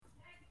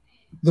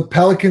The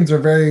Pelicans are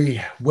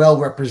very well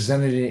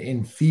represented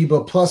in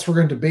FIBA. Plus, we're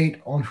going to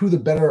debate on who the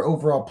better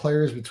overall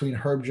players between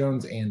Herb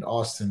Jones and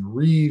Austin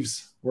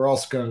Reaves. We're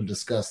also going to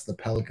discuss the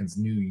Pelicans'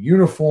 new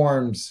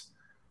uniforms.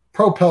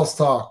 Pro Pels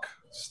talk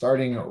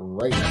starting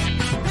right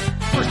now.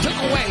 First took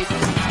away.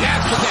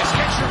 After this,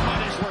 get your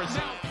money's worth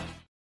out.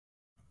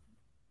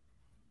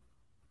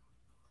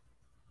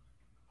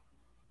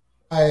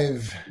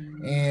 Live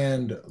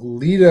and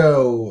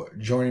Lido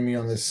joining me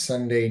on this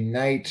Sunday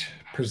night,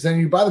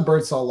 presented by the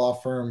Birdsall Law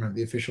Firm,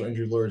 the official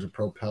injury lawyers of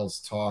Pro Pels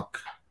Talk,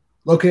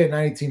 located at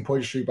 918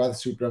 Poitier Street by the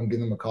Superdome. Give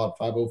them a call at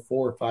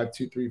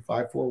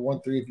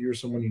 504-523-5413 if you're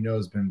someone you know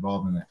has been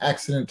involved in an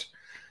accident.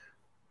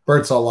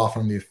 Birdsall Law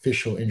Firm, the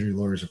official injury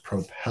lawyers of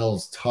Pro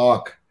Pels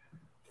Talk.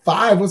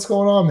 What's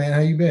going on, man? How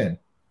you been?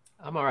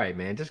 I'm all right,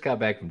 man. Just got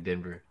back from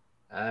Denver.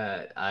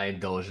 I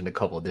indulged in a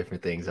couple of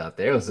different things out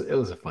there. It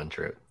was a fun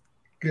trip.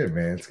 Good,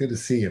 man. It's good to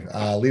see you.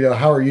 Lido,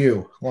 how are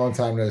you? Long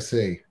time no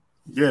see.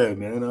 Yeah,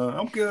 man.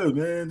 I'm good,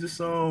 man. Just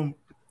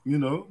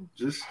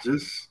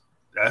just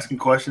asking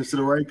questions to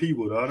the right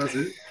people, dog. That's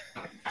it.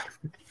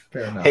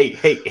 Fair enough.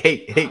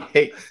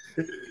 Hey.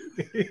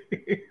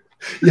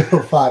 Yo,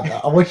 Five.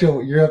 I want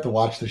you to have to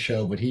watch the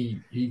show, but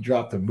he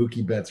dropped the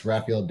Mookie Betts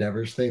Rafael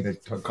Devers thing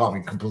that caught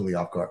me completely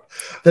off guard.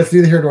 That's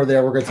neither here nor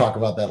there. We're going to talk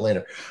about that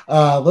later.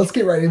 Let's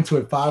get right into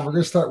it. Five, we're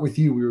going to start with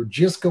you. We were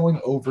just going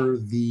over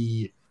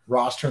the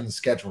roster and the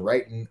schedule,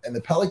 right? And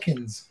the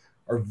Pelicans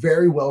are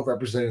very well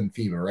represented in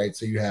FIBA, right?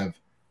 So you have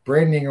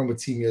Brandon Ingram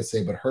with Team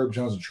USA, but Herb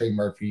Jones and Trey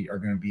Murphy are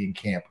going to be in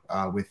camp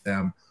with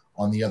them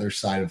on the other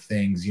side of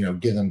things,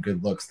 give them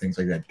good looks, things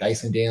like that.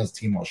 Dyson Daniels,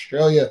 Team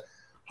Australia,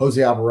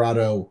 Jose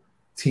Alvarado,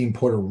 Team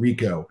Puerto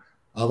Rico.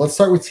 Let's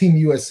start with Team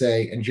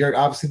USA. And Jared,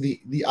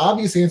 obviously the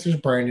obvious answer is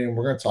Brandon, and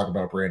we're going to talk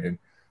about Brandon.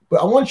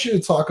 But I want you to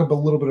talk a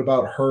little bit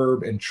about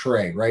Herb and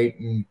Trey, right?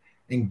 And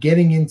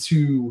getting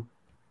into,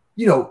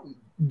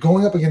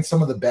 going up against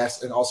some of the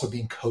best and also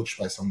being coached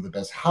by some of the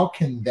best. How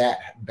can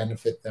that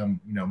benefit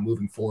them,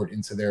 moving forward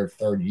into their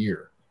third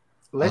year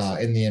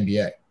in the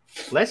NBA?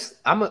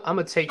 I'm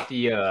gonna take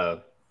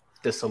the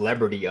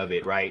celebrity of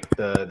it, right?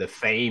 The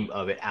fame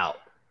of it out.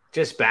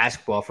 Just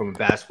basketball from a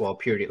basketball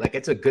period. Like,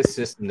 it's a good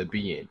system to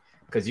be in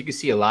because you can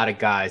see a lot of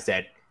guys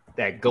that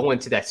go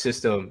into that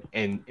system,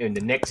 and in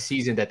the next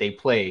season that they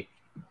play,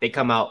 they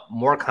come out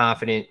more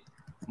confident,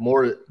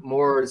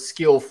 more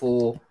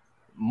skillful,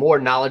 more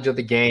knowledge of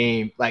the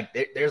game. Like,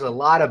 there's a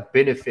lot of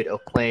benefit of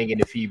playing in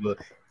the FIBA,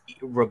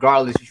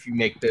 regardless if you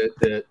make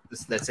the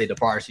let's say the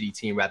varsity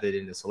team rather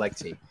than the select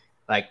team.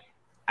 Like,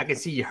 I can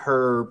see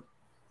Herb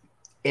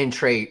and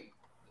Trey.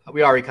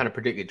 We already kind of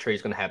predicted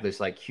Trey's going to have this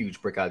like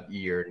huge breakout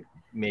year,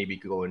 maybe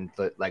go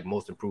into like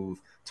most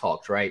improved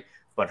talks, right?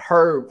 But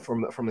Herb,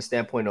 from a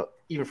standpoint of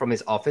even from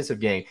his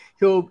offensive game,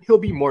 he'll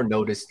be more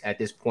noticed at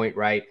this point,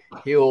 right?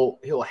 He'll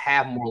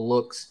have more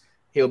looks.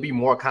 He'll be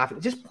more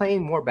confident, just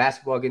playing more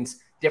basketball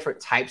against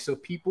different types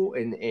of people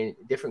and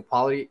different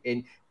quality.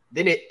 And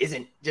then it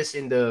isn't just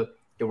in the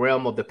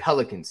realm of the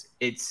Pelicans.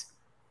 It's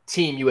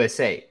Team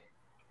USA.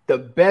 The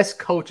best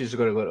coaches are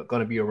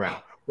going to be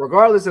around,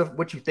 regardless of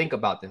what you think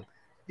about them.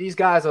 These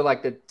guys are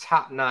like the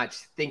top-notch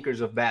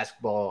thinkers of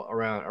basketball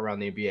around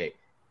the NBA.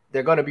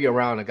 They're going to be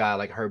around a guy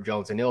like Herb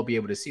Jones, and they'll be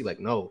able to see, like,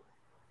 no,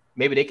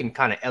 maybe they can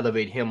kind of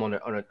elevate him on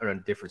a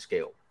different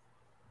scale.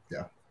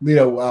 Yeah.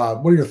 Lito,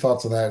 what are your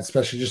thoughts on that,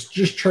 especially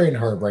just Trey and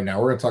Herb right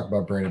now? We're going to talk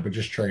about Brandon, but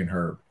just Trey and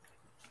Herb.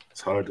 It's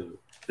hard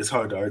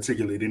to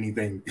articulate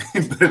anything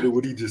better than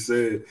what he just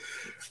said.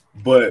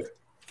 But,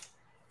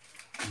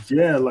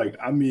 yeah, like,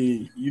 I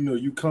mean,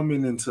 you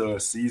coming into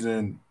a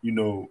season,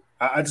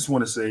 I just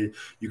want to say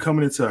you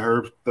coming into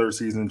Herb's third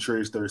season,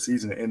 Trey's third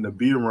season, and to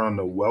be around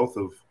the wealth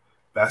of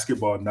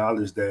basketball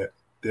knowledge that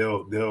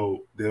they'll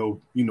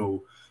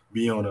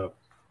be on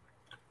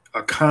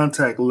a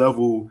contact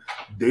level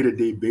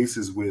day-to-day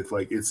basis with,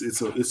 like,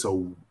 it's a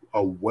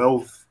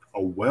wealth,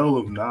 a well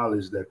of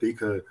knowledge that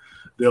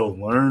they'll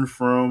learn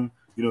from,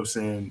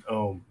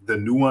 the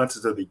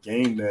nuances of the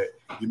game that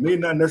you may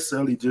not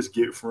necessarily just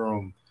get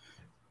from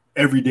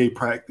everyday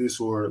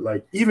practice, or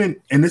like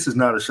even, and this is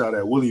not a shot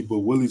at Willie, but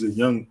Willie's a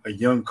young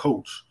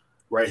coach,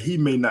 right? He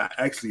may not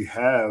actually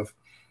have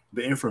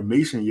the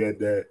information yet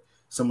that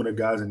some of the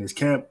guys in his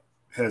camp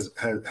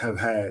have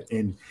had.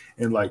 And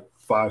like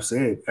Five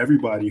said,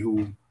 everybody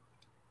who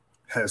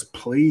has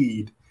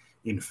played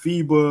in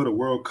FIBA, the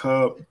World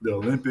Cup, the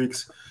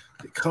Olympics,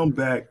 they come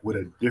back with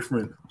a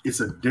different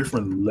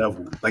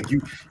level. Like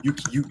you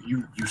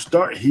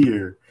start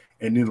here,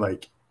 and then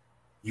like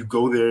you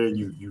go there and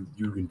you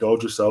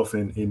indulge yourself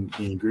and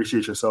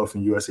ingratiate yourself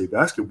in USA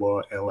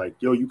basketball, and like,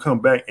 yo, you come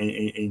back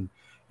and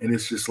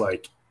it's just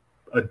like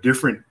a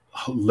different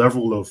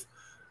level of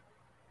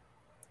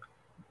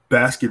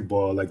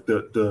basketball. Like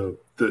the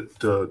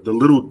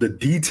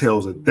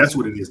details. That's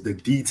what it is. The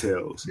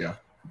details. Yeah.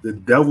 The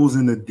devil's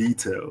in the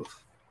details.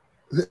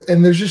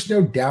 And there's just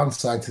no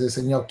downside to this.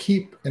 And y'all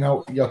keep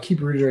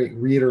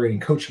reiterating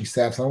coaching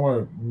staffs. I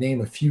want to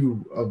name a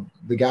few of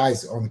the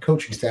guys on the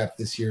coaching staff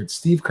this year. It's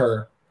Steve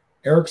Kerr,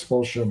 Eric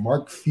Spoelstra,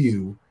 Mark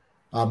Few,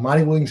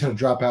 Monty Williams had a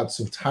dropout,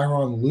 so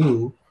Tyronn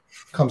Lue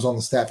comes on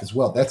the staff as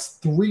well. That's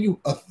three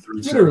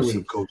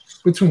literally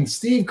coaches between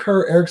Steve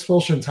Kerr, Eric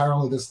Spoelstra, and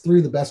Tyronn Lue. That's three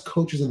of the best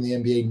coaches in the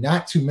NBA,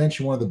 not to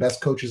mention one of the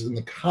best coaches in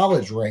the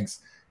college ranks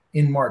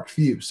in Mark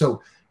Few.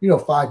 So,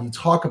 Five, you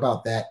talk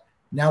about that.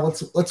 Now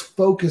let's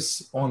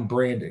focus on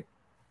Brandon,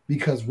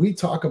 because we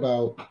talk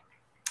about,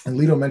 and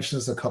Lito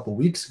mentioned this a couple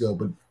weeks ago,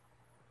 but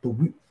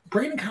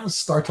Brandon kind of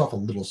starts off a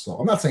little slow.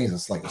 I'm not saying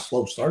he's like a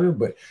slow starter,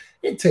 but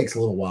it takes a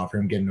little while for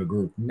him getting a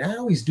group.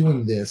 Now he's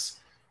doing this.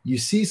 You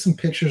see some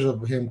pictures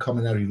of him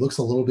coming out. He looks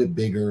a little bit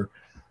bigger.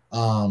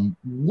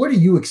 What are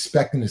you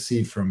expecting to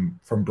see from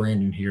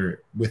Brandon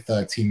here with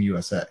Team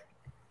USA?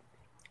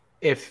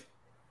 If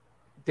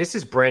this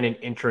is Brandon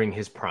entering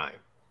his prime,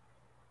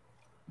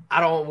 I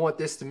don't want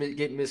this to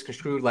get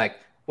misconstrued. Like,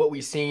 what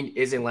we've seen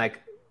isn't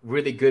like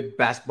really good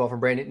basketball from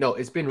Brandon. No,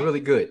 it's been really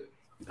good.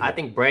 Yeah. I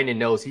think Brandon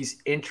knows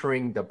he's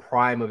entering the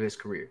prime of his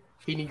career.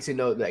 He needs to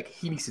know, like,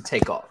 he needs to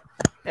take off.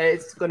 And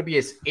it's going to be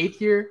his 8th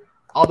year,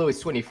 although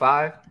he's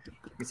 25.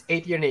 His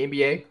 8th year in the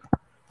NBA.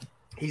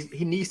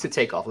 He needs to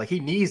take off. Like, he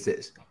needs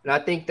this. And I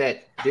think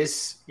that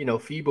this,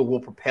 FIBA will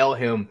propel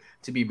him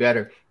to be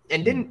better.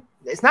 And then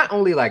it's not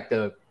only like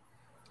the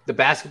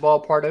basketball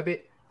part of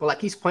it, but like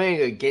he's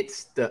playing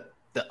against the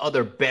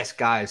other best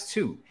guys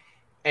too.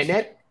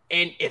 And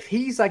if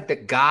he's like the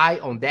guy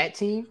on that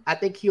team, I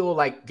think he'll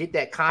like get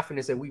that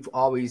confidence that we've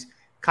always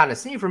kind of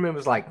seen from him.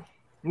 Is like,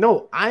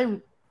 no,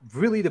 I'm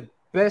really the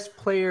best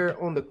player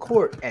on the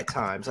court at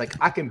times. Like,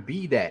 I can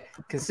be that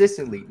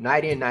consistently,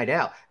 night in, night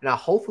out. And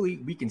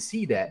hopefully we can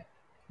see that,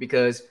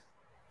 because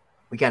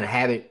we kind of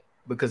have it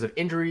because of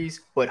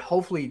injuries, but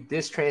hopefully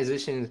this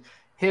transitions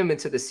him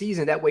into the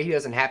season. That way he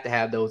doesn't have to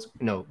have those,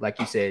 like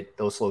you said,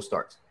 those slow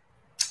starts.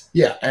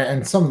 Yeah,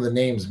 and some of the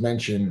names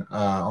mentioned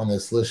on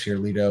this list here,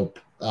 Lito,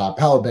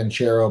 Paolo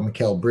Banchero,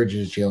 Mikal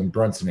Bridges, Jalen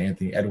Brunson,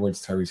 Anthony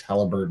Edwards, Tyrese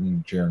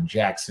Halliburton, Jaren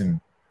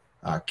Jackson,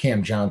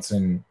 Cam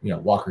Johnson,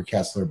 Walker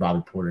Kessler,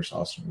 Bobby Portis,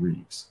 Austin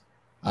Reaves.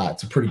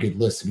 It's a pretty good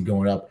list to be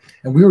going up.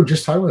 And we were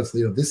just talking about this,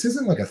 Lito. This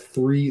isn't like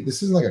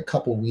this isn't like a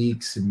couple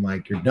weeks and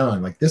like you're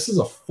done. Like, this is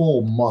a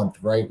full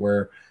month, right?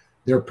 Where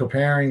they're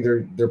preparing.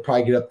 They're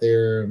probably get up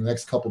there in the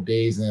next couple of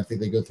days, and I think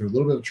they go through a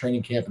little bit of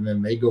training camp, and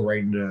then they go right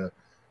into,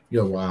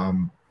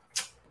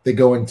 they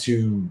go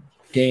into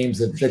games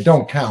that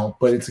don't count,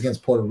 but it's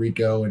against Puerto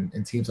Rico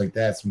and teams like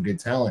that, some good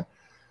talent.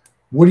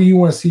 What do you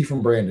want to see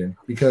from Brandon?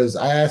 Because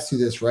I asked you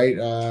this, right,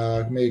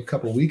 maybe a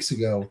couple of weeks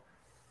ago.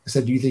 I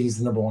said, do you think he's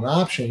the number one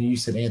option? And you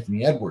said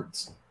Anthony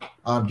Edwards.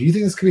 Do you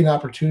think this could be an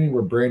opportunity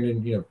where Brandon,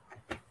 I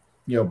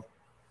don't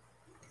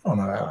know,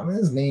 I mean,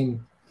 his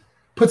name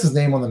puts his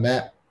name on the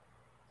map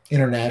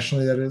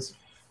internationally, that is?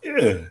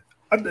 Yeah.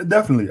 I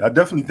definitely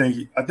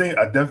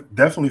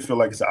feel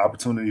like it's an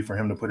opportunity for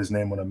him to put his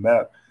name on the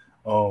map.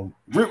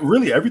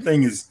 Really,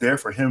 everything is there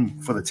for him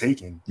for the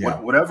taking. Yeah.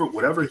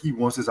 Whatever he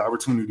wants his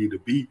opportunity to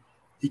be,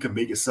 he can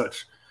make it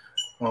such.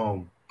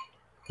 What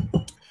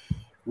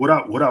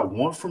I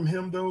want from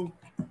him though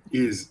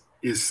is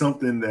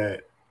something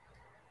that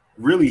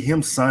really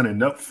him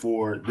signing up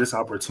for this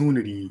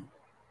opportunity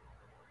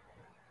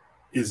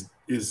is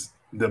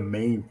the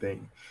main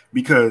thing,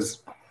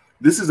 because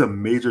this is a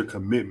major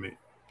commitment.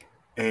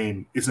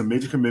 And it's a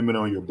major commitment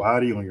on your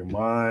body, on your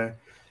mind.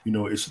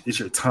 It's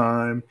your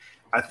time.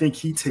 I think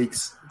he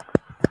takes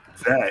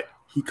that.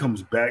 He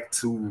comes back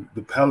to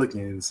the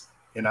Pelicans,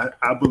 and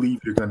I believe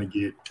you're going to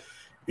get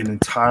an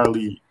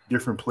entirely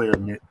different player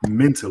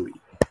mentally,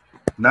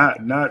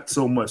 not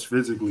so much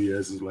physically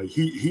as is like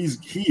he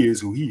is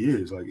who he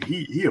is. Like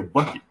he a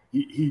bucket.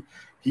 He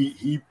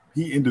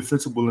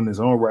indefensible in his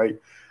own right.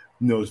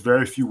 There's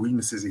very few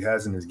weaknesses he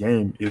has in his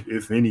game,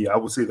 if any. I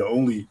would say the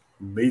only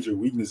major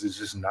weakness is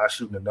just not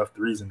shooting enough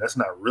threes, and that's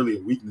not really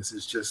a weakness.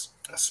 It's just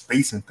a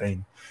spacing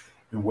thing,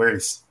 and where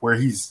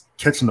he's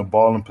catching the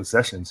ball in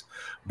possessions.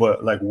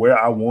 But like what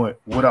I want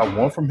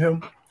from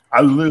him,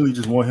 I literally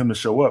just want him to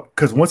show up,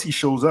 because once he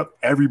shows up,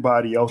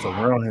 everybody else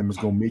around him is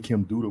gonna make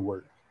him do the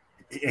work.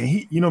 And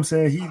he, you know what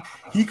I'm saying?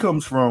 He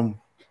comes from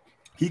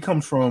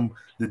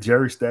the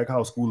Jerry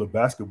Stackhouse School of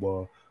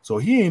Basketball, so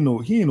he ain't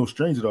no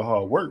stranger to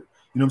hard work.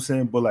 You know what I'm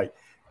saying? But like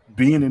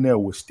being in there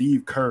with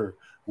Steve Kerr,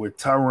 with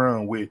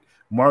Tyronn, with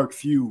Mark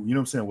Few, you know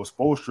what I'm saying, with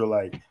Spoelstra,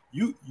 like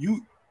you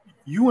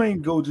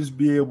ain't go just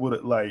be able to,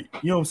 like,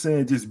 you know what I'm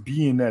saying, just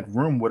be in that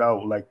room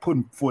without like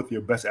putting forth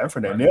your best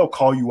effort, and they'll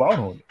call you out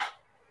on it.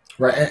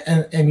 Right.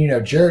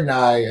 And Jared and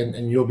I,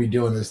 and you'll be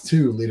doing this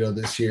too, Lito,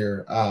 this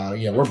year.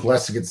 We're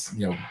blessed to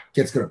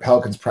get good at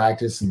Pelicans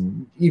practice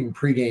and even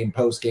pregame,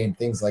 postgame,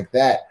 things like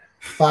that.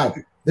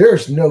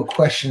 There's no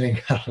questioning.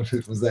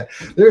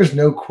 There's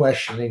no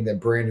questioning that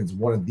Brandon's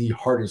one of the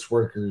hardest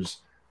workers,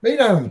 maybe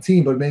not on the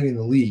team, but maybe in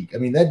the league. I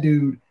mean, that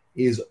dude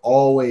is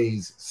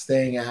always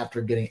staying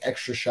after, getting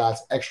extra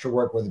shots, extra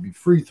work, whether it be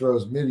free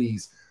throws,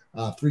 middies,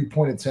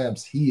 3-point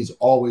attempts. He is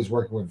always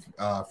working with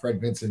Fred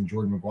Vincent,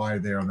 Jordan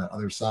McGuire there on that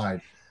other side.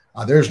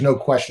 There's no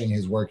questioning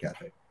his work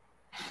ethic.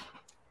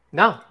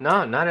 No,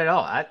 not at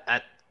all.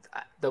 I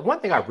the one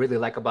thing I really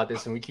like about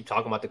this, and we keep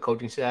talking about the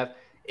coaching staff,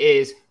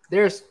 is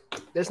there's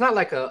not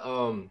like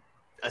a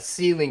a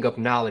ceiling of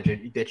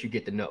knowledge that you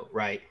get to know,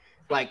 right?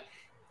 Like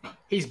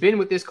he's been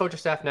with this coaching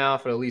staff now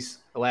for at least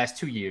the last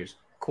 2 years.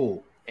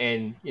 Cool.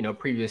 And,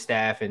 previous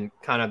staff and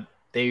kind of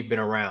they've been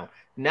around.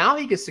 Now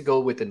he gets to go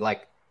with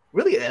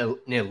really an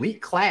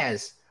elite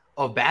class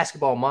of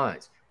basketball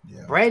minds.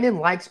 Yeah. Brandon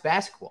likes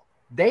basketball.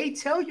 They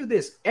tell you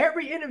this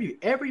every interview,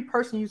 every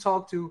person you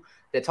talk to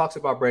that talks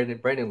about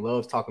Brandon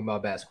loves talking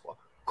about basketball.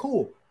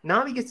 Cool.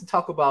 Now he gets to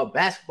talk about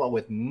basketball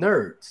with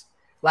nerds,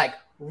 like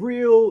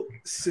real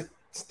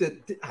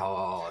statistic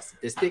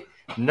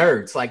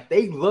nerds. Like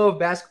they love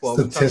basketball.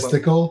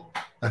 Statistical,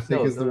 I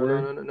think is the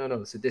word.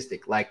 No.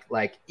 Sadistic, like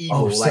evil.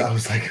 I was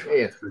like,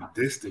 yeah.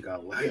 Sadistic. I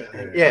like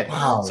that. Yeah.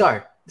 Wow.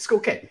 Sorry, it's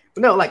okay.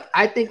 But no, like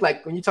I think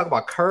like when you talk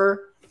about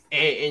Kerr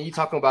and you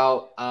talking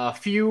about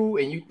Few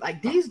and you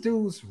like these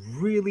dudes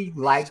really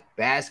like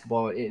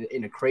basketball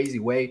in a crazy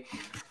way,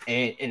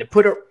 and to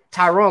put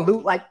Tyronn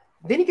Lue like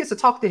then he gets to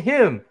talk to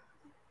him.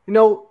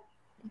 You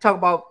talk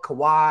about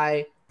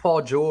Kawhi,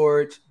 Paul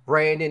George,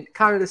 Brandon,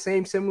 kind of the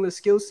same similar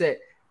skill set.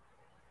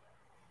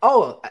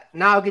 Oh,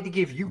 now I get to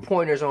give you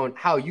pointers on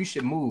how you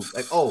should move.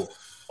 Like, oh,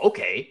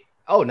 okay.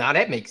 Oh, now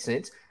that makes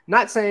sense.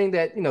 Not saying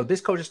that,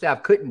 this coaching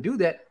staff couldn't do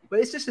that, but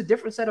it's just a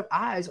different set of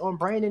eyes on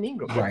Brandon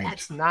Ingram. Right.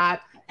 That's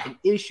not an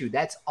issue.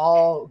 That's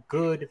all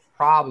good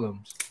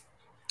problems.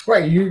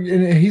 Right.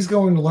 And he's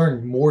going to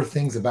learn more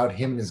things about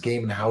him and his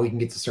game and how he can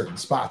get to certain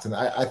spots. And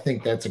I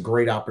think that's a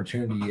great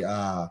opportunity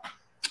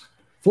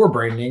for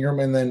Brandon Ingram.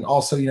 And then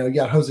also, you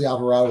got Jose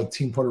Alvarado with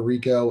Team Puerto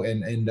Rico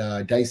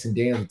and Dyson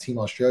Daniels with Team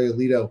Australia.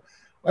 Lido,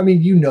 I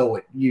mean,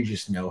 you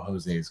just know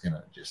Jose is going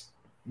to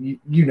he's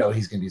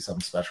going to do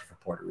something special for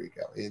Puerto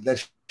Rico.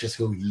 That's just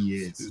who he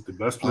is. He's the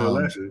best player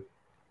last year.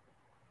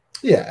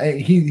 Yeah,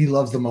 he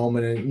loves the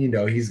moment, and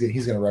he's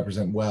going to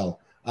represent well.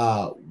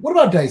 What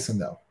about Dyson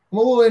though? I'm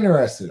a little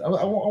interested. I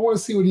want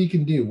to see what he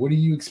can do. What are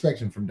you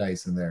expecting from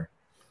Dyson there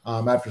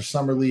after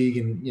summer league,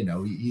 and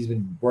he's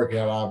been working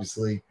out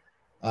obviously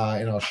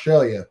in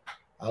Australia.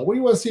 What do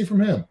you want to see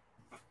from him?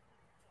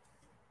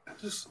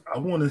 I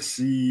want to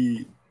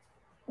see.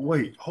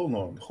 Wait, hold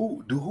on.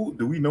 Who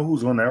do we know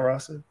who's on that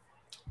roster?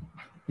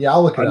 Yeah,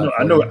 I'll look it up.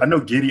 I know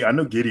Giddy. I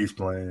know Giddy's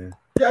playing.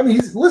 Yeah, I mean,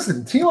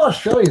 Team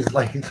Australia is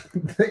like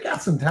they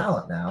got some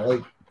talent now.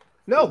 Like,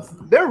 no,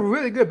 they're a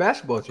really good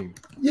basketball team.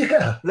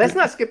 Yeah, let's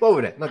not skip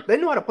over that. Look, they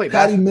know how to play.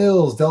 Patty basketball.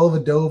 Mills,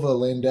 Dellavedova,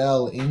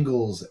 Landell,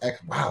 Ingles,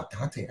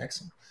 Dante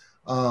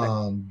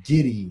Exum,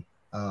 Giddy,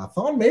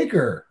 Thon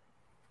Maker.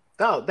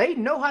 No, they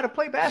know how to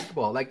play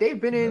basketball. Like they've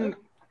been in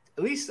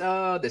at least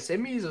the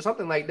semis or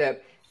something like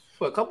that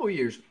for a couple of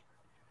years.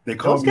 They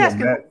called me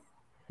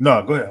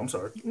No, go ahead. I'm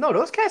sorry. No,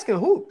 those cats can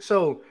hoop.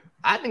 So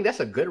I think that's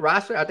a good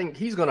roster. I think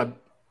he's gonna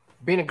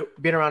being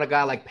around a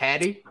guy like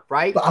Patty,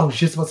 right? But I was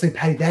just about to say,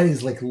 Patty, that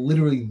is like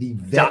literally the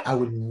vet I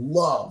would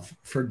love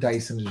for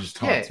Dyson to just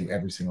talk to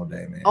every single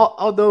day, man.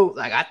 Although,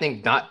 like, I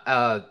think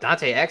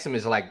Dante Exum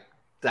is like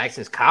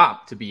Dyson's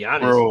comp, to be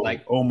honest. Bro,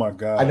 like, oh my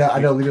god, I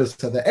know Lito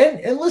said that.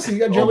 And listen, you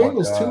got Joe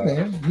Ingles too,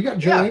 man. You got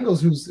Joe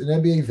Ingles, who's an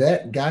NBA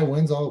vet. Guy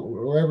wins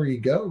wherever he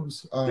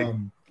goes.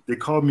 They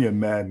called me a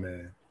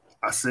madman.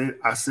 I said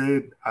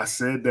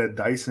that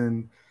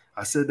Dyson.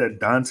 I said that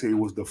Dante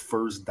was the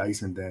first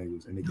Dyson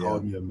Daniels, and they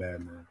called me a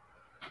madman.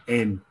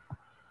 And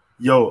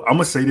I'm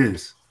gonna say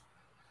this: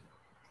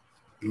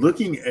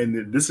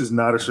 and this is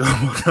not a show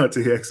about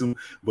Dante Exum,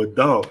 but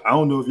dog, I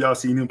don't know if y'all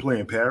seen him play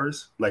in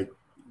Paris, like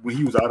when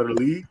he was out of the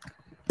league.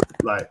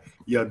 Like,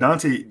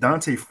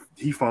 Dante,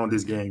 he found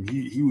his game.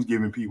 He was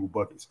giving people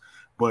buckets.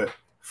 But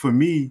for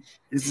me,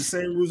 it's the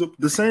same rules.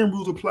 The same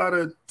rules apply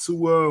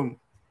to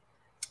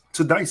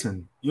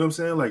Dyson. You know what I'm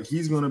saying? Like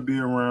he's gonna be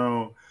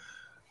around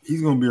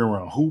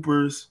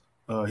hoopers.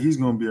 He's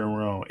gonna be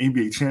around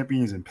NBA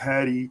champions and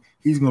Patty.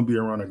 He's gonna be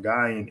around a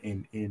guy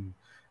in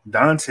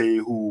Dante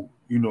who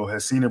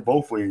has seen it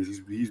both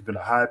ways. He's been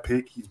a high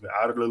pick. He's been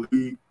out of the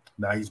league.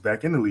 Now he's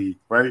back in the league,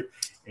 right?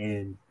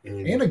 And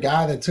a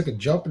guy that took a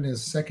jump in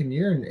his second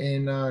year,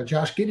 and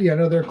Josh Giddey. I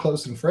know they're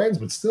close and friends,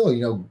 but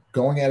still,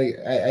 going at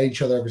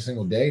each other every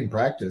single day in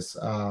practice.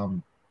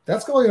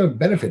 That's going to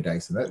benefit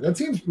Dyson. That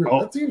seems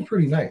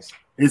pretty nice.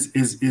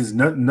 Is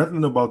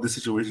nothing about this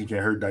situation can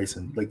hurt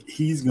Dyson. Like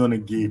he's gonna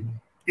get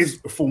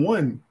for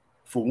one.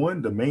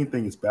 The main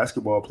thing is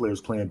basketball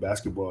players playing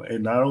basketball,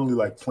 and not only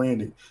like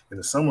playing it in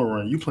the summer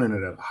run, you playing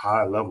it at a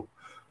high level.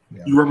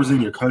 Yeah. You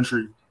represent your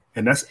country,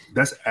 and that's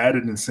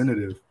added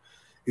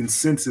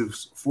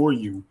incentives for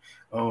you.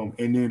 And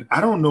then I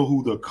don't know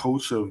who the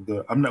coach of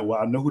I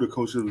know who the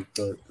coach of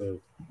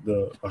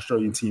the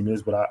Australian team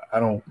is, but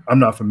I'm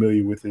not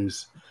familiar with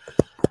his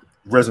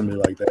resume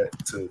like that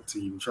to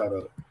even try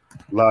to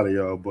lie to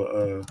y'all.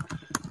 But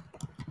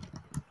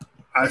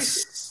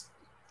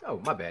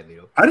my bad,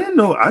 Leo. I didn't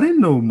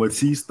know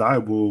Matisse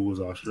Thybulle was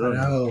Australian.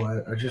 I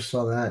know. I just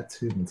saw that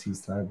too,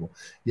 Matisse Thybulle.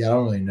 Yeah, I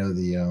don't really know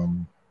the.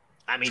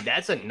 I mean,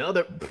 that's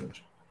another.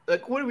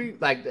 Like, what do we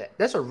like?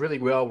 That's a really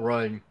well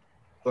run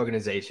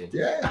organization.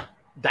 Yeah.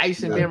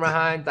 Dyson being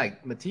behind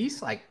like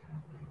Matisse, like,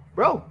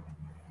 bro,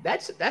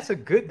 that's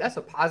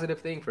a positive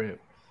thing for him.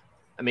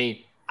 I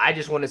mean, I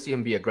just want to see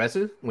him be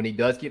aggressive when he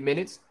does get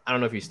minutes. I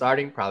don't know if he's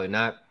starting, probably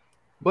not.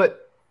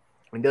 But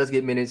when he does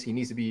get minutes, he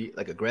needs to be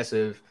like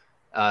aggressive,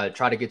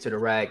 try to get to the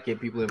rack,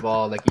 get people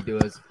involved like he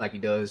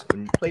does,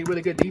 and play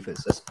really good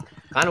defense. That's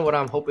kind of what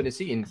I'm hoping to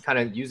see, and kind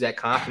of use that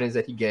confidence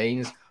that he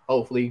gains,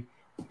 hopefully,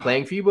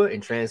 playing FIBA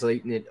and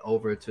translating it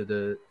over to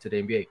the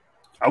NBA.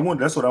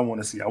 That's what I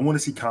want to see. I want to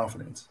see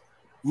confidence.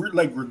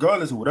 Like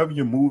regardless of whatever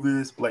your move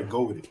is, like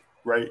go with it,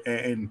 right?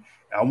 And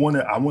I want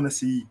to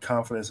see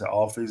confidence in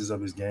all phases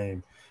of his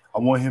game. I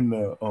want him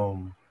to,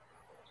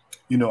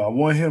 I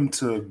want him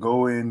to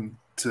go in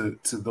to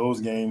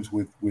those games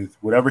with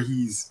whatever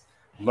he's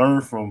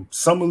learned from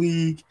summer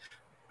league,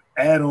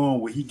 add on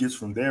what he gets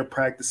from there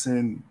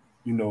practicing.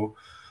 I'm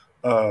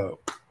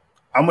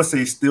gonna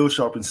say still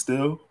sharp and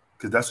still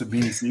because that's what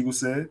Beanie Siegel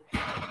said. You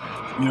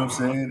know what I'm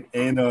saying?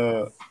 And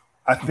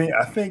I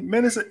think,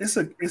 man,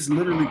 it's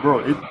literally, bro,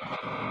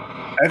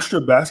 extra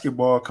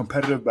basketball,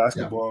 competitive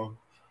basketball.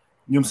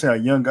 You know what I'm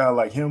saying? A young guy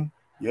like him,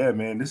 yeah,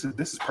 man, this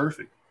is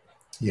perfect.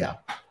 Yeah,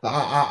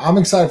 I'm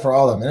excited for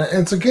all of them,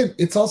 and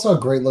it's also a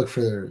great look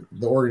for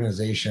the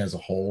organization as a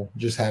whole.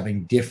 Just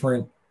having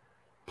different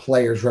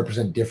players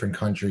represent different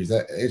countries,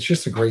 it's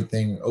just a great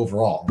thing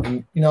overall.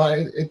 And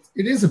it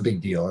is a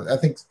big deal. I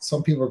think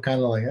some people are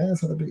kind of like,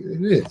 it's not a big.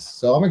 It is.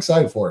 So I'm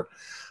excited for it.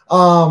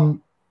 All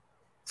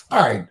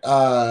right,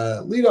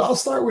 Lito, I'll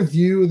start with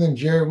you, and then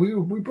Jared.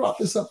 We brought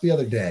this up the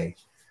other day,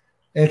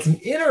 and it's an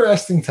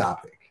interesting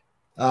topic.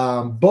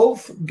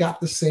 Both got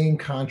the same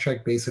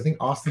contract base. I think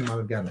Austin might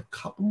have gotten a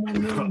couple more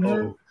than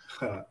her.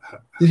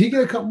 Did he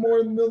get a couple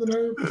more than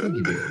her? I think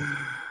he did.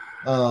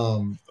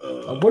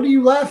 What are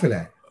you laughing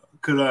at?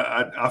 Because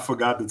I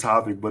forgot the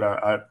topic, but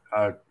I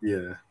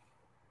yeah.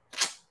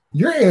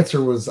 Your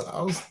answer was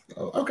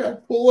okay.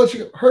 Well, let's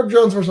go. Herb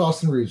Jones versus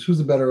Austin Reaves. Who's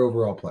the better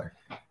overall player?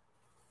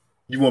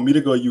 You want me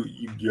to go? You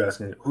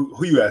asking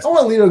who you asking? I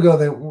want Lito to go.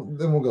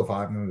 Then we'll go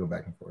 5, and then we'll go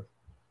back and forth.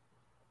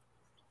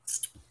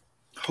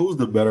 Who's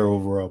the better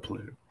overall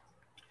player?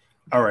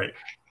 All right.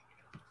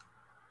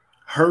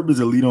 Herb is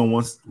a lead on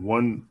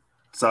one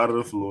side of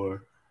the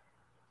floor.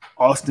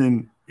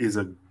 Austin is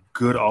a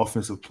good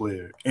offensive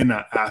player. And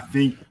I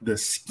think the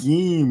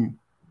scheme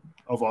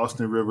of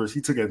Austin Rivers,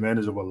 he took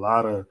advantage of a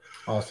lot of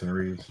Austin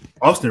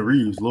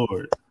Reaves,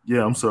 Lord.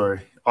 Yeah, I'm sorry.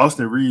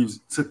 Austin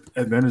Reaves took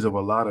advantage of a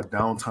lot of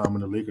downtime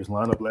in the Lakers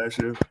lineup last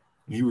year.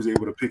 He was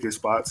able to pick his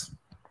spots,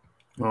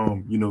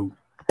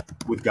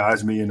 with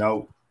guys being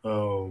out.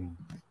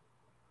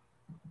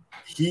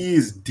 He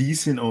is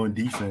decent on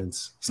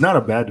defense. He's not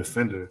a bad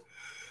defender.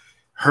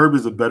 Herb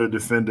is a better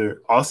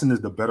defender. Austin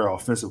is the better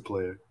offensive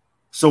player.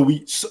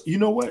 You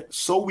know what?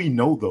 So we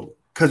know, though,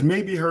 because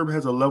maybe Herb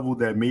has a level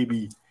that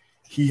maybe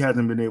he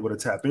hasn't been able to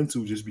tap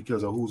into just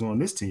because of who's on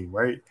this team,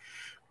 right?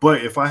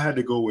 But if I had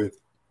to go with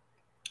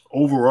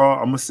overall,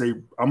 I'm gonna say,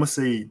 aren't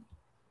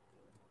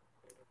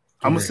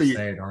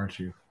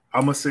you?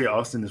 I'm gonna say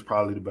Austin is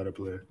probably the better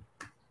player.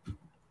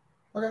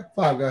 Okay,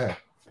 5. Go ahead.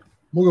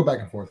 We'll go back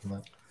and forth on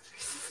that.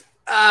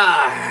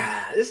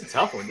 This is a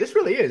tough one. This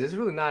really is. It's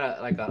really not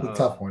a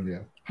tough one, yeah.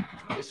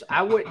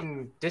 I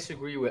wouldn't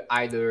disagree with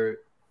either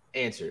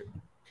answer,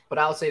 but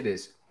I'll say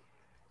this: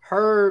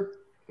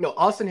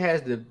 Austin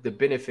has the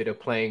benefit of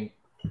playing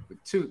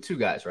with two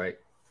guys, right?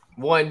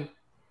 One,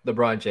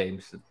 LeBron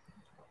James,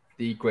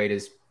 the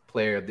greatest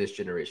player of this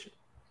generation,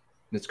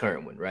 this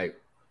current one, right?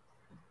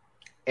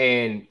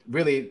 And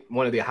really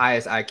one of the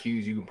highest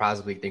IQs you can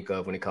possibly think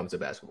of when it comes to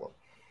basketball.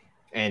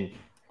 And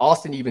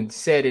Austin even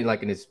said in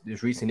his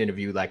recent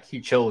interview,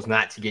 he chose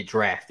not to get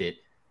drafted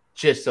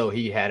just so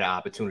he had an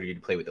opportunity to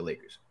play with the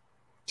Lakers,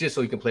 just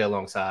so he can play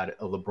alongside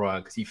of LeBron,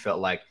 because he felt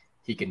like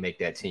he can make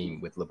that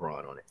team with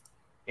LeBron on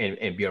it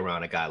and be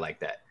around a guy like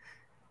that.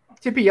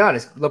 To be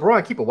honest,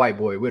 LeBron keep a white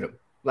boy with him.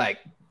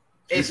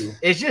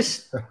 It's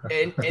just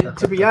and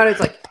to be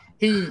honest,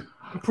 he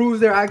improves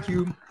their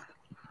IQ.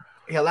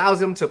 He allows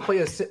them to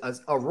play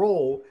a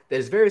role that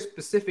is very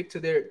specific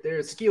to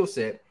their skill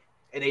set,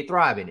 and they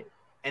thrive in it.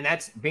 And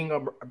that's being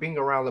around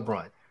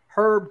LeBron.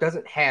 Herb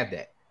doesn't have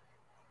that.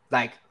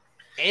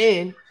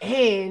 And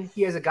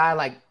he has a guy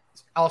like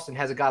Austin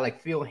has a guy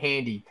like Phil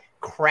Handy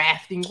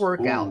crafting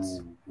workouts.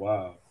 Ooh,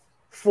 wow.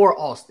 For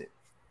Austin.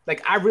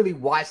 I really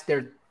watched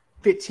their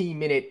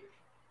 15-minute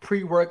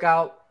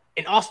pre-workout,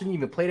 and Austin didn't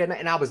even play that night,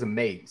 and I was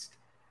amazed.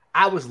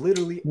 I was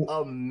literally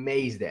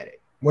amazed at it.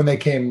 When they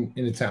came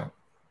into town.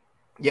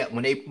 Yeah,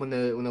 when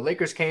the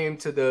Lakers came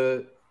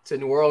to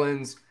New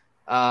Orleans,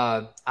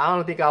 I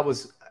don't think I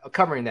was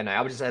covering that night.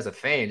 I was just as a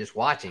fan, just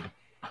watching.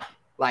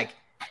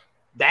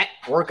 That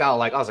workout,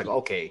 I was like,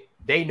 okay,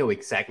 they know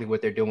exactly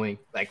what they're doing.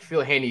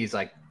 Phil Haney is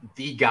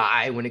the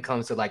guy when it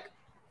comes to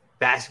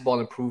basketball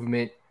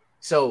improvement.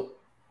 So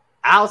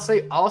I'll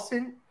say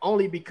Austin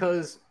only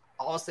because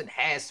Austin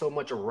has so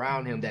much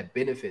around him that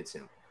benefits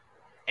him.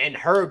 And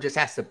Herb just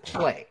has to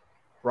play,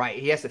 right?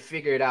 He has to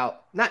figure it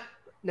out. Not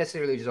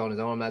necessarily just on his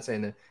own. I'm not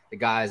saying the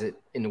guys in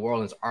New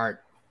Orleans aren't,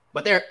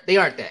 but they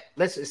aren't that.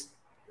 Let's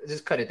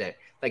just cut it there.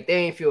 They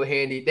ain't Phil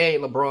Handy. They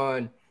ain't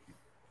LeBron.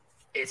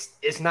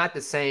 It's not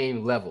the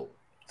same level.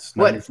 It's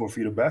 94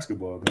 feet of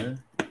basketball,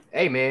 man.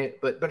 Hey man,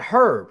 but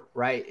Herb,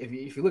 right? If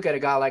you look at a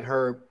guy like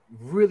Herb,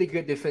 really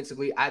good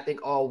defensively. I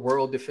think all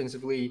world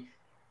defensively.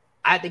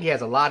 I think he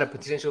has a lot of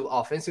potential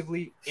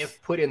offensively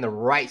if put in the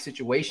right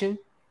situation,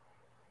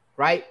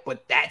 right?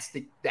 But that's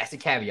the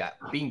caveat: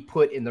 being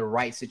put in the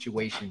right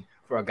situation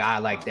for a guy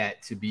like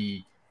that to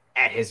be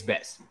at his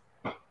best.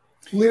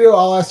 Lito,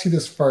 I'll ask you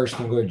this first,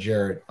 and we'll go to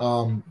Jared.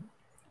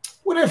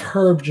 What if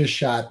Herb just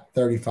shot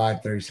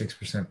 35,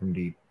 36% from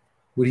deep?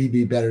 Would he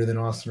be better than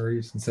Austin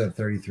Reaves instead of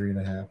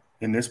 33.5?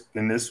 In this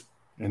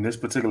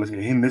particular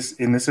in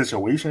this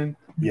situation,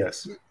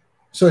 yes.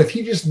 So if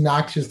he just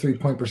knocks his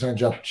 3-point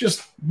percentage up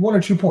just 1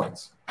 or 2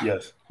 points,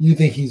 yes, you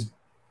think he's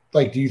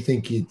like? Do you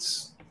think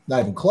it's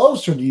not even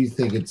close, or do you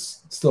think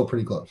it's still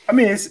pretty close? I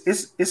mean, it's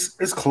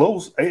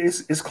close.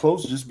 It's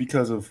close just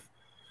because of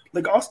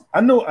like Austin. I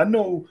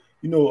know.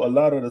 You know, a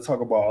lot of the talk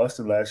about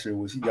Austin last year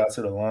was he got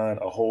to the line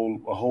a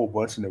whole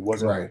bunch, and it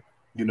wasn't right.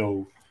 You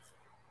know,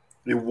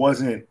 it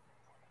wasn't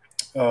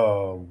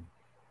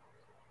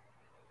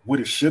what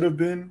it should have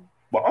been.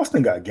 But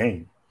Austin got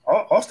game.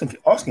 Austin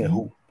can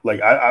hoop.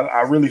 Like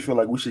I really feel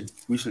like we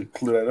should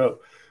clear that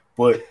up.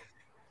 But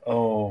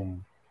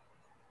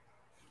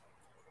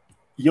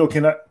yo,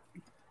 can I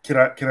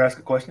ask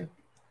a question?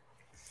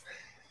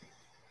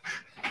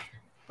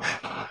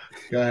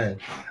 Go ahead.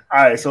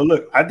 All right, so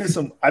look, I did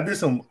some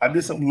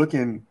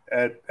looking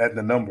at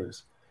the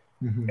numbers,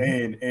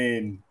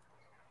 and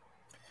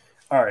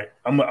all right,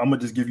 I'm gonna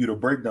just give you the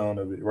breakdown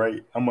of it,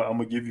 right? I'm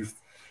gonna give you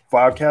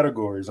 5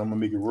 categories. I'm gonna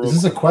make it real.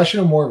 Is this a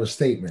question or more of a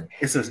statement?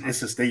 It's a statement.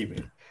 It's a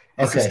statement.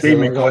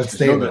 So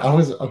statement.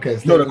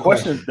 No,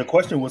 the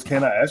question was,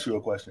 can I ask you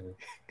a question?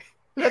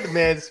 Let the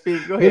man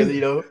speak. Go ahead,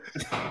 Lito.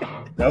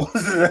 That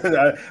was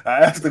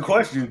I asked the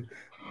question.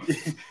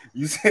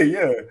 You said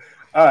yeah.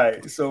 All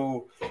right,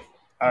 so.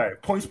 All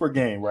right, points per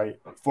game, right?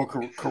 For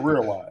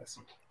career-wise,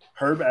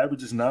 Herb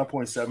averages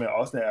 9.7.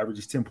 Austin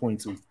averages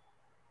 10.2.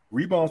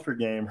 Rebounds per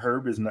game,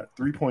 Herb is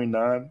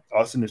 3.9.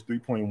 Austin is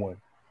 3.1.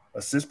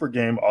 Assists per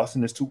game,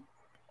 Austin is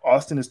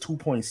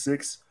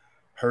 2.6.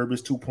 Herb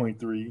is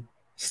 2.3.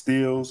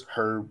 Steals,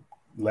 Herb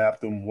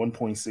lapped them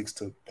 1.6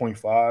 to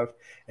 0.5.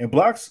 And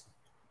blocks,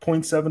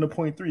 0.7 to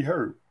 0.3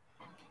 Herb.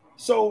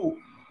 So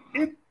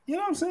you know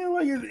what I'm saying?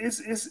 Like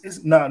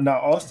it's not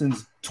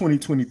Austin's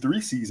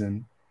 2023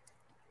 season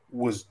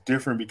was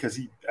different because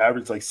he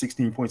averaged like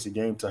 16 points a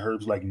game to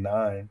Herb's like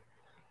 9.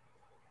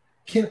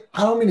 I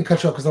don't mean to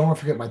cut you off because I don't want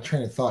to forget my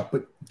train of thought,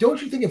 but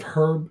don't you think if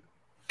Herb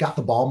got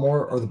the ball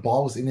more or the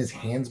ball was in his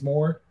hands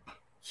more,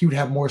 he would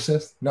have more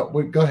assists? No,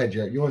 go ahead,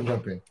 Jared. You want to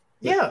jump in?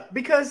 Yeah,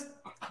 because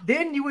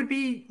then you would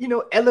be,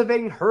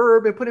 elevating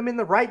Herb and put him in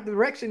the right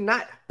direction,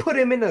 not put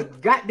him in a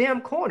goddamn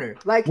corner.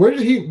 Like, where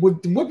did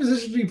what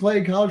position did he play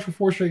in college for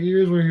 4 straight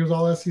years where he was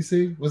all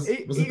SEC? Was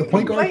it the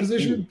point guard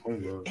position?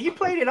 He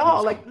played it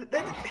all. Like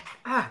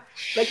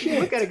you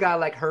look at a guy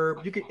like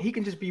Herb, he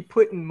can just be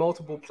put in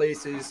multiple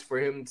places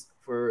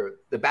for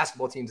the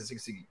basketball team to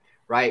succeed,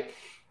 right?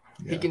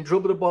 Yeah. He can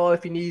dribble the ball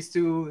if he needs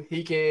to.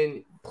 He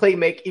can play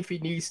make if he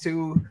needs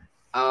to.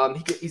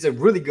 He's a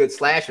really good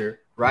slasher.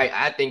 Right,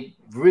 I think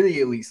really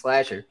elite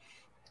slasher,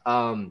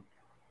 and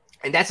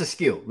that's a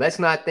skill. Let's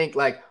not think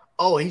like,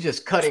 oh, he's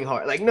just cutting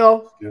hard. Like,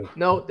 no,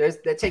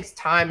 that takes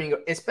timing,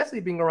 especially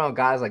being around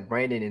guys like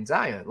Brandon and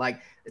Zion.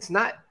 Like, it's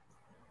not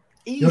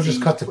easy. You don't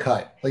just cut to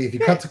cut. Like, if you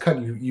cut to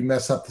cut, you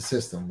mess up the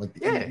system. Like,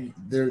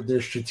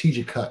 they're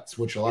strategic cuts,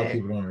 which a lot of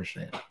people don't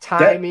understand.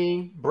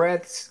 Timing,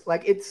 breaths,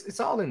 like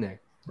it's all in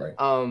there. Right.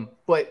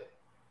 But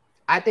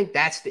I think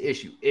that's the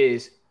issue.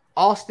 Is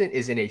Austin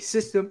is in a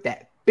system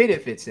that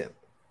benefits him.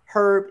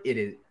 Herb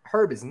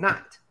is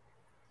not.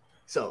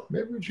 So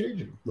maybe we're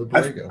changing.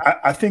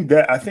 I think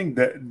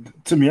that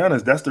to be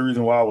honest, that's the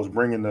reason why I was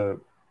bringing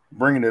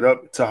it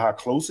up to how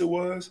close it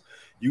was.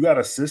 You got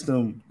a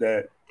system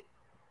that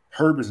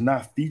Herb is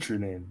not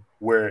featured in,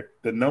 where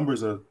the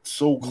numbers are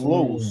so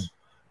close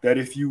that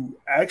if you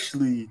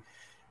actually,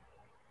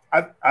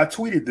 I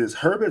tweeted this.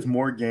 Herb has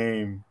more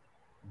game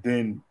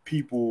than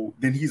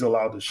he's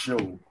allowed to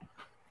show,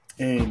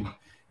 and.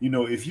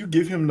 If you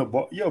give him the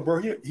ball, bro,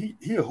 he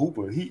a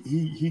hooper.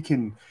 He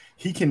can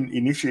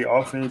initiate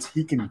offense.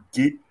 He can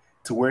get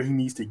to where he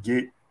needs to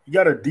get. He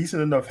got a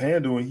decent enough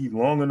handle, and he's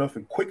long enough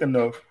and quick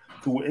enough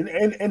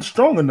and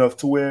strong enough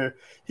to where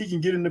he can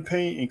get in the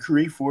paint and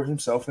create for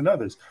himself and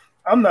others.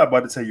 I'm not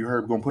about to tell you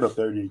Herb gonna put up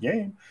 30 a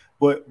game,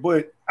 but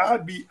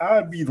I'd be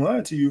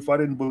lying to you if I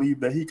didn't believe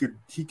that he could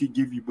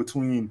give you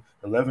between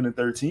 11 and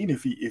 13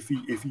 if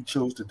he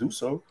chose to do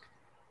so.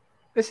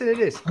 Listen to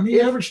this. I mean,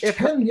 he averaged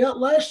 10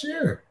 last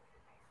year.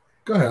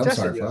 Go ahead. I'm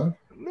sorry, Fab.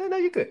 No,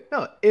 you could.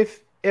 No,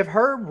 if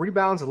Herb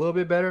rebounds a little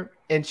bit better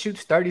and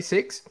shoots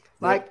 36,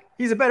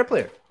 he's a better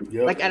player.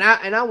 Yep. Like, and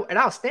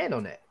I'll stand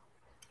on that.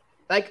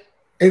 Like,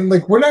 and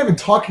like we're not even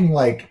talking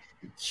like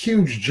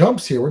huge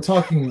jumps here. We're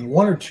talking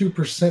 1 or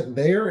 2%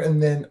 there, and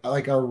then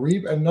like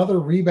another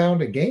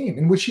rebound a game,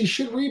 in which he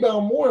should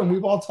rebound more. And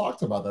we've all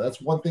talked about that.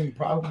 That's one thing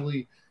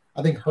probably.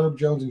 I think Herb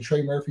Jones and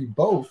Trey Murphy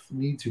both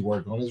need to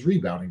work on his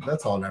rebounding.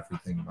 That's all and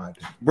everything in my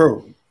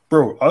opinion.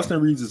 Bro, Austin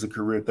Reaves is a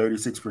career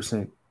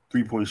 36%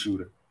 3-point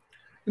shooter.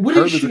 What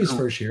did he shoot his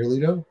first year,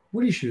 Lito?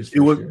 What did he shoot his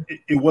first year?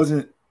 It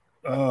wasn't.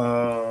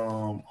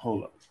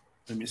 Hold up.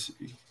 Let me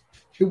see.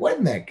 It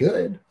wasn't that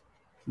good.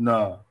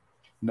 Nah,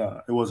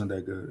 it wasn't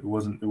that good. It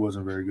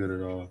wasn't very good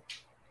at all.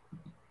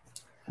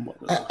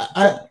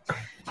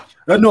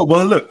 No,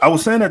 but look, I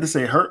was saying that to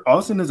say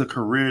Austin is a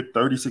career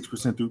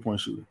 36% 3-point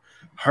shooter.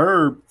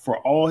 Herb, for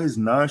all his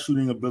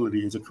non-shooting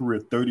ability, is a career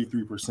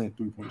 33%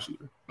 3-point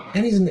shooter.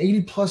 And he's an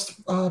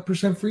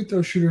 80+% free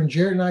throw shooter. And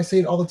Jarrett and I say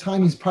it all the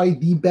time. He's probably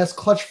the best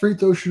clutch free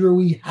throw shooter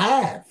we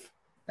have.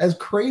 As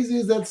crazy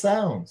as that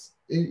sounds.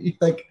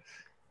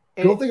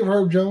 Don't think of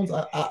Herb Jones.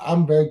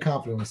 I'm very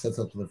confident when he sets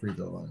up to the free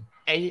throw line.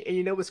 And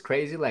you know what's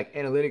crazy? Like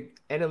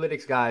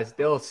analytics guys,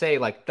 they'll say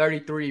like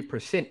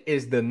 33%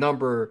 is the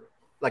number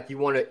like you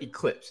want to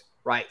eclipse,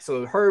 right?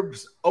 So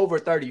Herb's over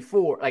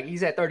 34, like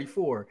he's at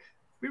 34.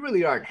 We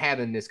really aren't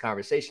having this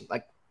conversation.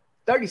 Like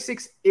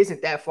 36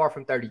 isn't that far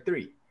from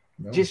 33.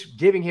 No. Just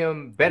giving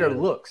him better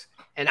looks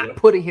and not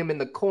putting him in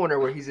the corner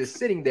where he's just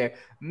sitting there.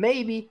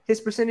 Maybe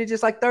his percentage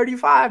is like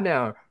 35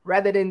 now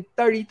rather than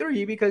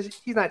 33 because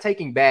he's not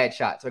taking bad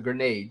shots or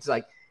grenades.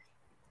 Like,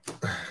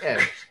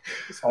 yeah.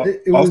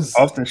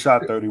 Austin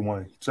shot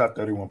 31. He shot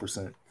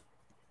 31%.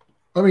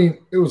 I mean,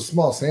 it was a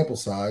small sample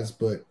size,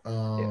 but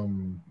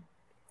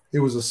it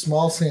was a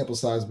small sample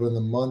size. But in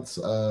the months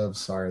of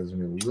there's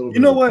gonna be a little. You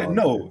know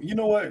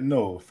what?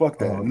 No, fuck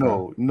that. Okay.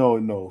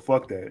 No,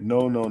 fuck that.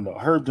 No.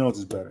 Herb Jones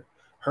is better.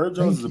 Herb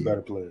Jones is a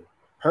better player.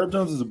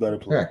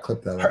 Yeah,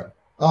 clip that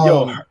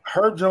out.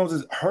 Herb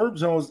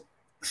Jones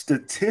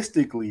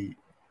statistically,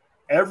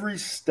 every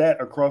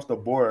stat across the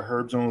board,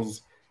 Herb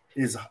Jones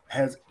has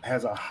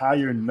a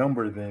higher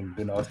number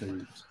than Austin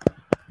Reaves.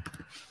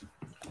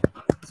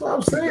 So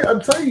I'm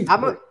telling you,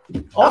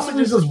 Austin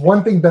Reaves does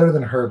one thing better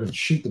than Herb and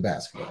shoot the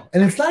basketball,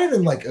 and it's not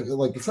even like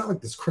it's not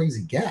like this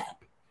crazy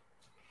gap.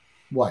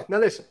 What? Now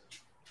listen,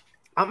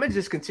 I'm gonna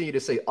just continue to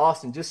say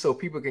Austin just so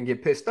people can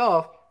get pissed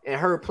off and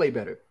Herb play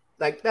better.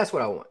 Like that's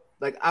what I want.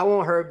 Like I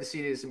want Herb to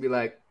see this and be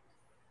like,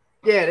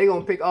 yeah, they're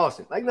gonna pick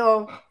Austin. Like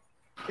no,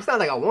 it's not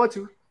like I want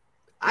to.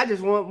 I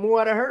just want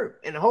more out of Herb,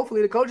 and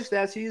hopefully the coaching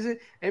staff sees it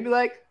and be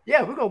like,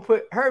 yeah, we're gonna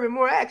put Herb in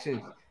more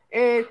actions,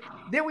 and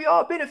then we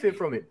all benefit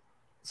from it.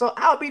 So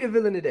I'll be the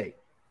villain today.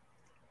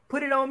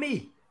 Put it on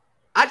me.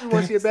 I just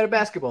want to see a better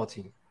basketball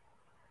team.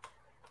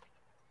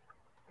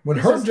 When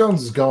Herb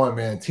Jones is going,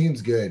 man,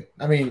 team's good.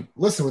 I mean,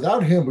 listen,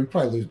 without him, we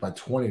probably lose by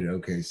 20 to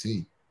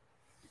OKC.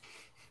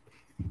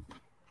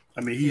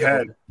 I mean, he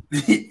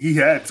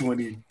had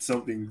 20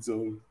 something.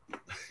 So,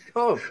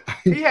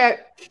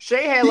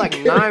 Shea had like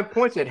 9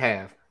 points at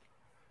half.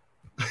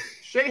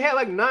 Shea had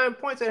like 9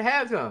 points at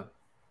halftime.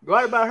 Go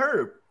out about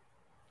Herb.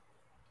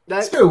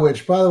 Speaking of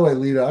which, by the way,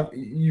 Lito,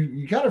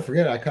 you kind of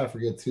forget. I kind of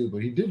forget too,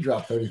 but he did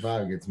drop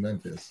 35 against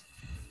Memphis.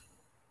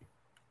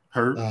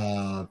 Herb,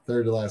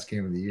 third to last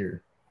game of the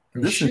year.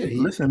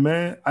 Listen,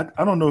 man.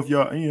 I don't know if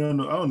y'all, I don't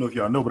know if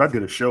y'all know, but I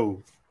did a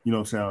show. You know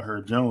what I'm saying? On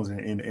Herb Jones,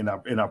 and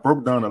I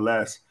broke down the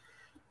last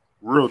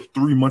real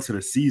 3 months of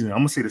the season. I'm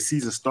gonna say the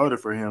season started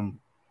for him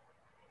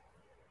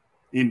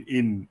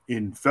in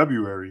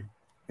February,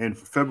 and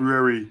for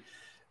February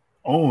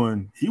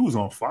on, he was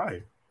on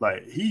fire.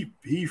 Like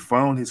he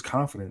found his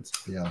confidence.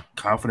 Yeah,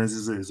 confidence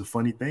is a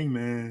funny thing,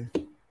 man.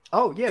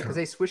 Oh yeah, because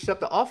they switched up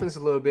the offense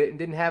a little bit and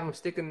didn't have him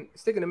sticking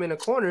him in a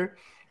corner.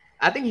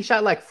 I think he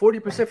shot like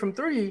 40% from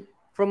three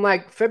from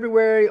like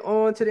February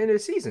on to the end of the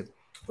season.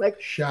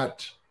 Like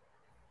shot.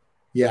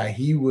 Yeah,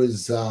 he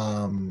was.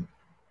 So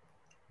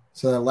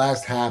that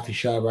last half, he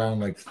shot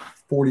around like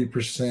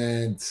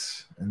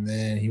 40%, and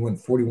then he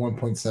went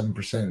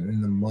 41.7%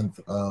 in the month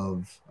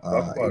of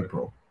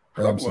April.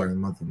 Or I'm sorry, the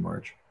month of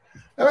March.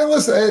 I mean,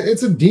 listen,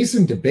 it's a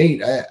decent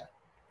debate.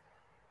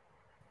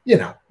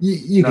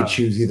 You could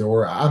choose either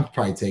or. I'm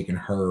probably taking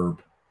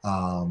Herb,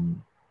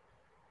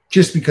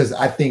 just because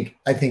I think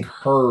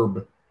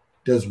Herb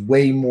does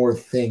way more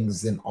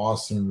things than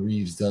Austin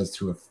Reaves does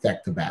to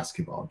affect the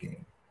basketball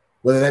game.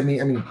 Whether that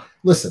mean,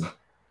 listen,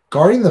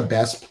 guarding the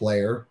best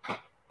player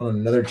on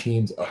another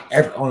team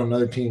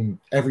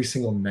every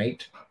single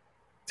night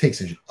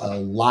takes a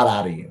lot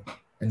out of you,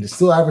 and to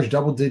still average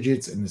double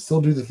digits and to still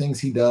do the things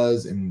he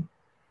does and.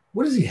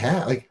 What does he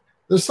have? Like,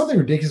 there's something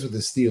ridiculous with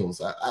his steals.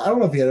 I don't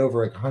know if he had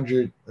over like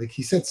 100. Like,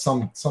 he set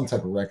some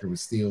type of record with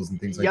steals and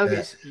things like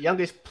that.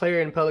 Youngest player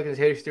in Pelicans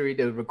history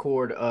to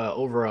record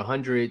over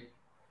 100.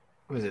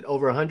 Was it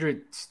over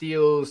 100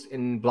 steals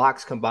and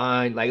blocks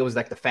combined? Like, it was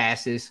like the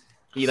fastest.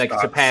 He like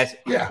surpassed.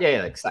 Yeah.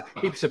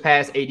 He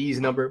surpassed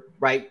AD's number,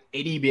 right?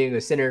 AD being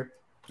a center.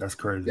 That's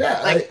crazy.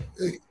 Yeah,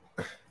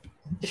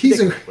 he's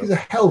a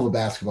hell of a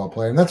basketball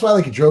player, and that's why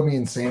it drove me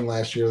insane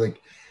last year.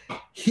 Like.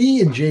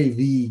 He and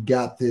JV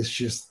got this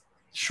just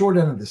short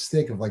end of the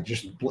stick of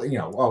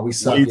we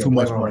suck. Way too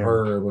much on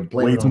Herb, but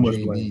blame it on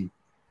JV.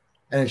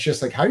 And it's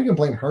just like, how are you gonna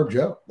blame Herb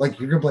Jones? Like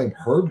you're gonna blame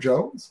Herb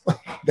Jones? Like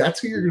that's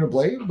who you're gonna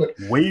blame? But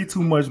way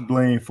too much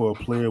blame for a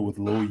player with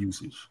low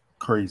usage.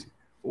 Crazy.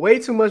 Way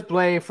too much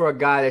blame for a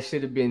guy that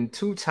should have been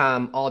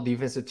 2-time all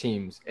defensive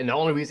teams. And the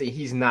only reason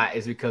he's not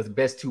is because the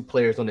best 2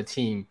 players on the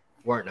team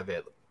weren't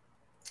available.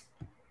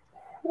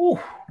 Ooh.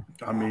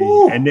 I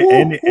mean, and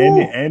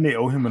they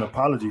owe him an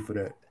apology for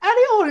that. And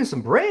they owe him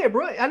some bread,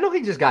 bro. I know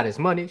he just got his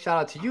money. Shout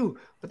out to you,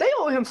 but they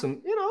owe him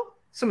some,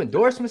 some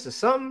endorsements or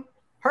something.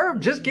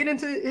 Herb just get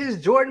into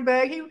his Jordan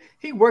bag.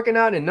 He working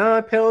out in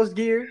non-Pels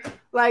gear.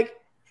 Like,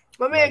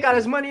 my man got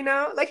his money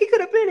now. Like, he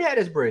could have been had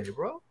his bread,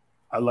 bro.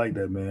 I like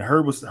that, man.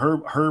 Herb. A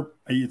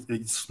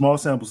small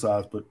sample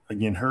size, but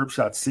again, Herb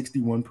shot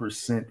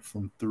 61%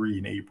 from 3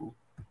 in April.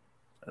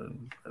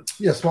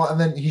 Small, and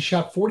then he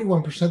shot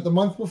 41% the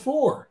month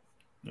before.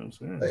 You know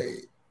what I'm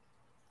saying?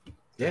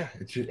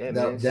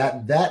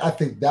 That I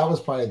think that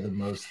was probably the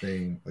most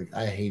thing. Like,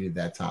 I hated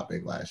that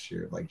topic last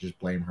year. Like, just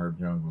blame Herb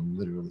Jones when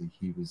literally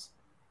he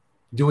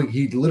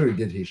literally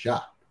did his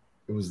job.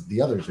 It was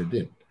the others that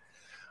didn't.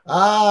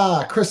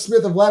 Chris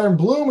Smith of Ladder and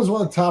Bloom is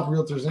one of the top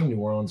realtors in New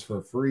Orleans. For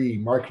a free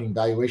marketing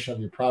valuation of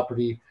your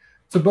property.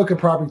 To book a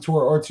property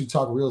tour or to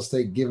talk real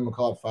estate, give him a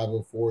call at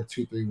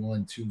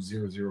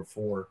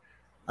 504-231-2004.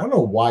 I don't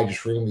know why I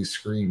just randomly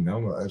screamed. I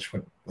don't know. I just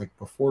went, like,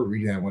 before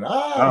reading that, I went,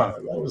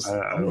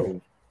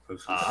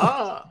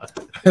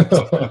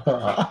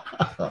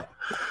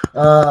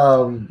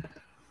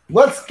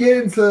 let's get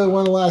into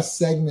one of the last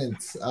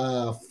segments.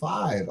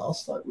 5. I'll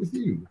start with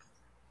you.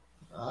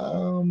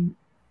 I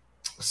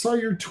saw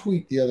your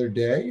tweet the other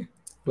day,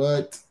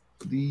 but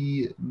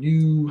the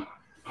new,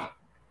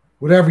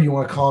 whatever you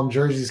want to call them,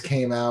 jerseys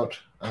came out.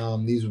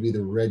 These will be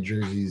the red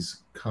jerseys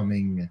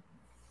coming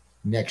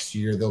next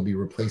year. They'll be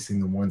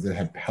replacing the ones that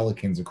had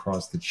Pelicans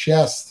across the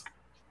chest.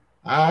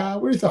 What are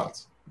your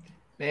thoughts?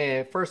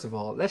 Man, first of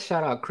all, let's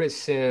shout out Chris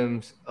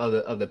Sims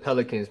of the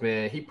Pelicans,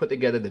 man. He put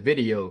together the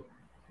video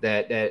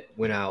that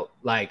went out.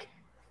 Like,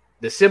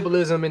 the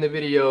symbolism in the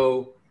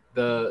video,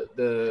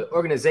 the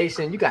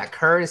organization. You got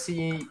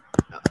Currency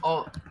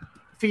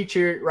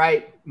featured,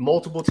 right,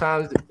 multiple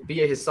times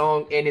via his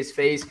song and his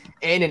face,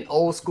 and in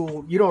old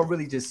school. You don't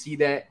really just see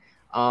that.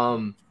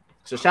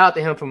 So shout out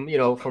to him from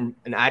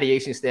an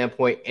ideation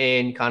standpoint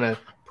and kind of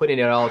putting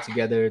it all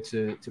together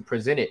to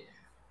present it.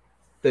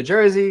 The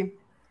jersey,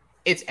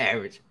 it's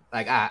average.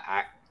 Like,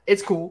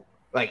 it's cool.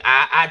 Like,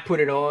 I'd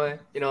put it on.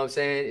 You know what I'm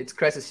saying? It's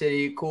Crescent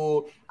City,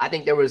 cool. I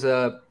think there was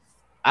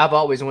I've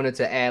always wanted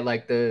to add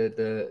like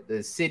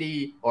the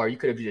city, or you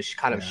could have just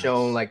kind of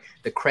shown like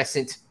the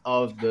crescent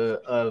of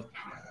the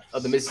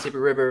Mississippi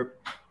River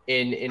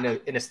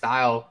in a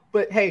style.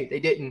 But hey, they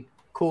didn't.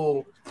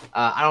 Cool.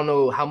 I don't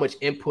know how much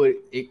input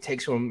it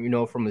takes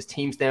from his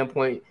team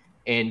standpoint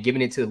and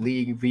giving it to the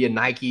league via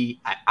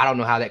Nike. I don't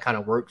know how that kind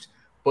of works,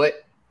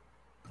 but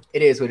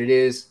it is what it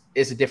is.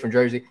 It's a different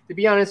jersey. To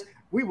be honest,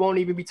 we won't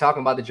even be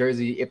talking about the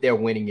jersey if they're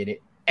winning in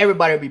it.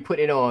 Everybody will be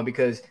putting it on,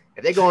 because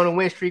if they go on a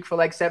win streak for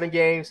like 7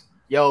 games,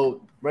 run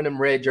them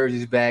red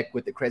jerseys back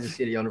with the Crescent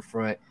City on the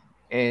front,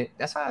 and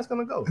that's how it's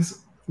gonna go.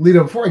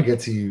 Lito, before I get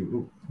to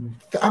you,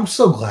 I'm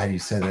so glad you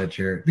said that,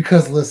 Jared,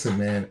 because listen,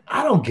 man,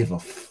 I don't give a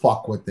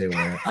fuck what they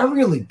wear. I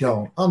really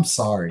don't. I'm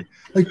sorry.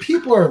 Like,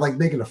 people are like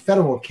making a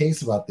federal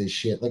case about this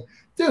shit. Like,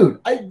 dude,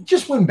 I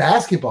just win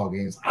basketball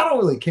games. I don't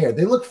really care.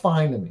 They look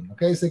fine to me.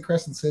 Okay, say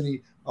Crescent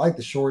City. I like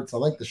the shorts. I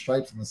like the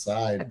stripes on the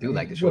side. I do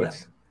like the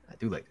shorts.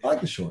 I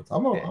like the shorts.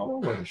 I'm gonna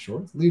wear the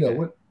shorts.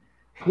 Lito,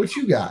 what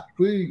you got?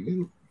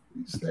 You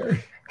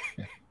there?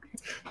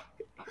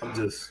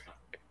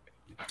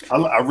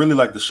 I really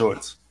like the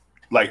shorts.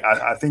 Like,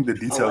 I think the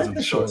details in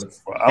the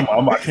shorts.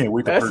 I can't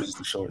wait to purchase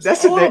the shorts.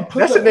 That's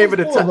the name of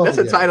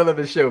the title of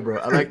the show, bro.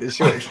 I like the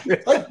shorts.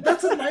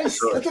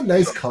 That's a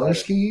nice color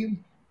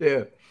scheme.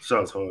 Yeah,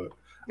 shorts hard.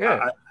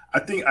 Yeah, I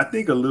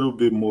think a little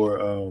bit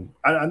more.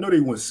 I know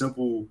they went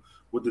simple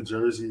with the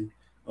jersey.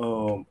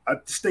 I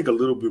just think a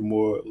little bit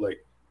more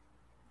like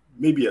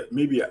maybe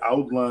an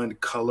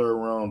outlined color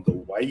around the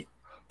white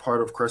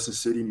part of Crescent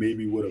City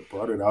maybe would have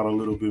brought it out a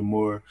little bit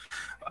more.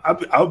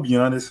 I'll be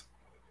honest.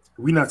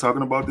 We're not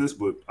talking about this,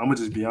 but I'm gonna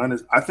just be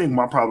honest. I think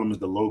my problem is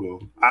the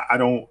logo.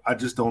 I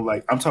just don't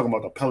like. I'm talking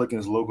about the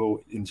Pelicans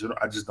logo in general.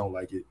 I just don't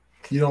like it.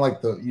 You don't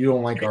like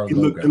our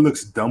logo. It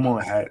looks dumb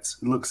on hats.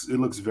 It looks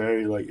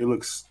very like it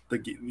looks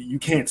like you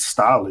can't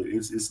style it.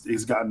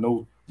 It's got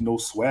no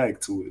swag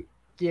to it.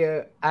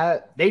 Yeah,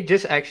 they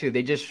just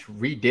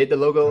redid the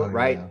logo,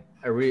 right? Yeah.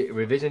 I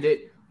revisioned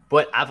it,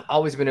 but I've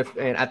always been a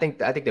fan. I think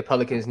the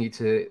Pelicans need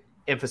to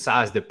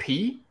emphasize the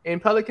P in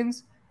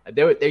Pelicans.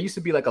 There used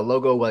to be like a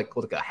logo like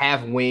a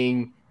half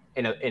wing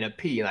and a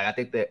P. Like, I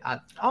think that I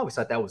always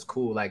thought that was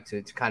cool, like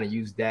to kind of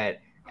use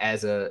that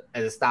as a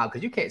style,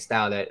 because you can't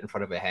style that in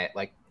front of a hat.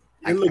 Like,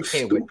 it looks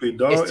stupid,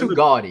 dog. It's too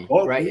gaudy,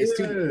 right? Yeah.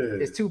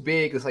 It's too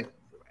big. It's like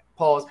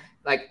pause.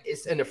 Like,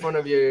 it's in the front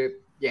of your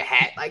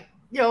hat. Like,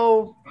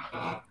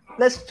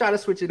 let's try to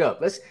switch it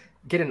up. Let's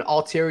get an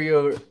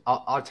alternative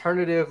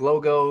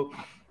logo.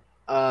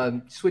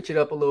 Switch it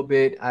up a little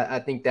bit. I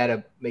think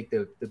that'll make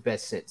the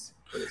best sense.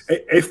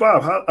 A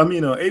Pels,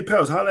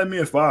 holla at me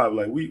at 5.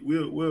 Like, we'll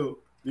you know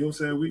what I'm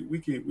saying? We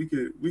can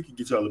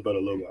get y'all a better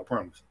logo, I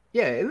promise.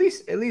 Yeah, at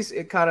least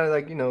it kind of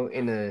like, in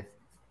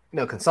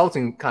a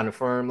consulting kind of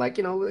firm, like,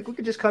 like we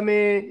could just come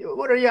in.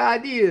 What are your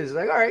ideas?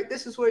 Like, all right,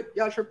 this is what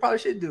y'all probably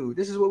should do.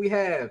 This is what we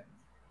have.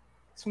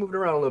 Let's move it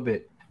around a little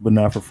bit. But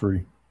not for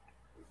free.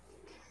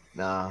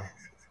 Nah.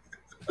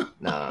 Oh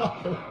my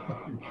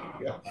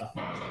God.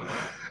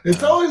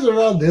 It's always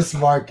around this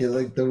market,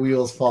 like the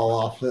wheels fall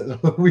off. The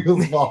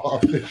wheels fall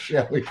off the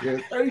show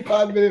here.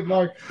 35-minute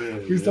mark.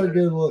 We start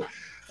getting a little.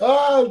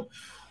 All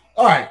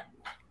right.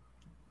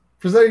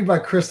 Presented by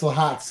Crystal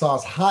Hot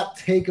Sauce. Hot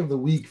take of the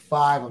week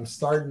 5. I'm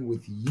starting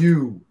with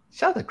you.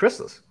 Shout out to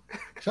Crystals.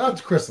 Shout out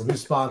to Crystal, new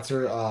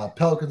sponsor.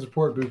 Pelicans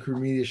Report, Boot Crew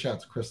Media. Shout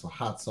out to Crystal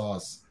Hot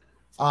Sauce.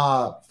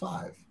 5.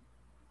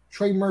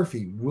 Trey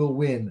Murphy will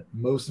win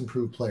Most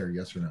Improved Player.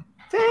 Yes or no?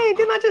 Dang,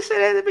 didn't I just say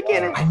that at the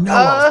beginning? I know.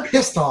 I was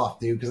pissed off,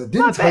 dude, because I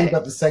didn't tell you bad.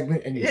 about the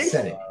segment and you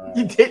said it.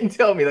 You didn't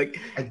tell me. Like,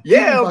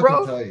 Yeah,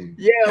 bro. Tell you.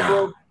 Yeah,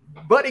 bro.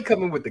 Buddy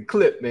coming with the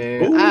clip,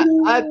 man.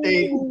 I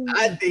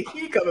think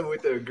he coming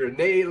with the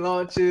grenade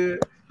launcher,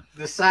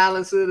 the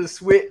silencer, the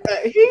switch.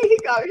 He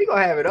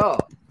gonna have it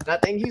all. And I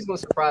think he's gonna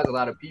surprise a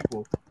lot of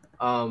people.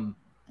 To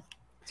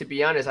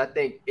be honest, I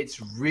think it's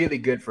really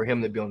good for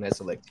him to be on that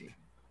select team.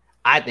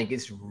 I think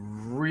it's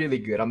really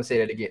good. I'm gonna say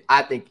that again.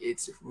 I think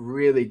it's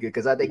really good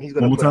because I think he's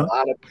gonna put a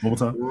lot of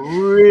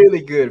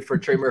really good for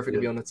Trey Murphy to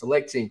be on the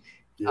select team.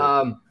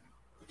 Yeah.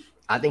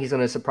 I think he's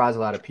gonna surprise a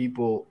lot of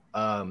people.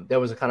 There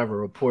was a kind of a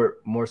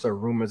report, more so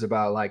rumors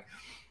about like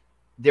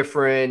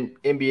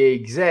different NBA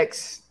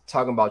execs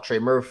talking about Trey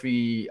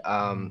Murphy,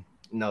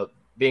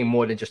 being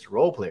more than just a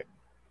role player.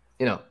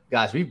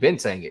 Guys, we've been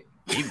saying it.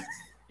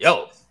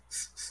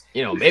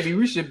 Maybe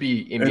we should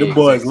be NBA. And the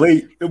boy's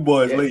late. The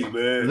boy's late,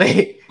 man.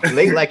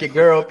 Late like a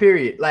girl,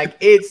 period. Like,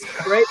 it's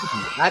crazy.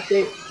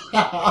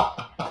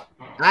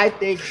 I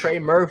think Trey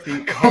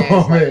Murphy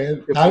has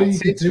man. How do you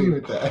continue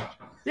with that?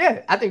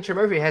 Yeah, I think Trey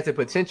Murphy has the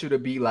potential to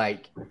be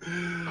like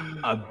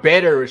a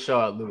better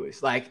Rashard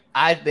Lewis. Like,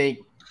 I think,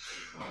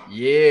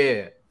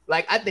 yeah.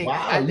 Like, I think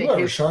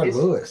Rashard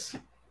Lewis.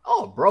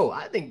 Oh, bro,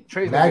 I think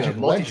Trey's gonna be a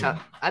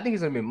multi-time. I think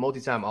he's gonna be a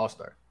multi-time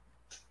All-Star.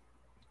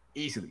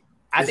 Easily.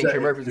 I think Trey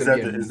Murphy's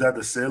gonna be. Is that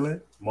the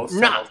ceiling?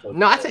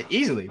 No, I said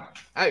easily.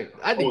 I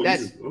think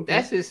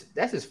that's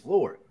his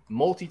floor.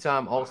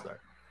 Multi-time All-Star,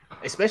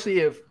 especially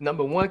if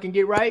number one can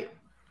get right,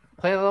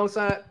 playing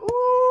alongside.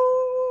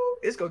 Ooh,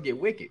 it's gonna get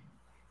wicked.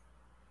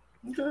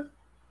 Okay.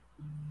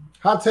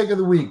 Hot take of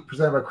the week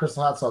presented by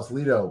Crystal Hot Sauce.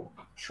 Lido,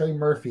 Trey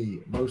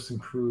Murphy, most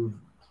improved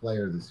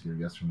player this year.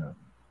 Yes or no?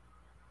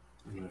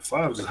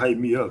 5 just hyped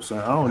me up, so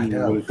I don't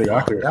even really think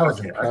I could. That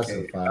was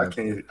impressive.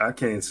 I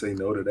can't say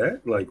no to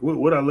that. Like,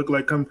 what I look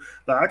like?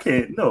 I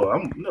can't.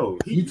 No.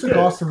 You took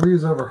Austin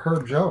Reaves over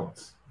Herb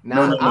Jones.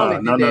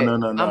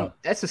 No.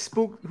 That's a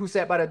spook who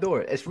sat by the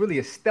door. It's really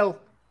a stealth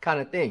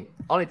kind of thing.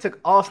 Only took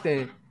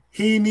Austin.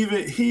 He ain't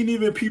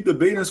even peeped the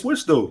bait and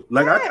switch though.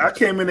 Like, I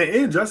came in the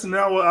end, Justin.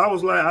 I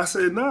was like, I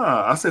said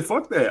nah. I said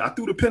fuck that. I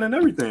threw the pin and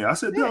everything. I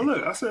said,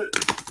 look. I said.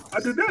 I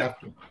did that.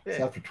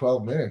 It's after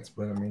 12 minutes,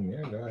 but I mean,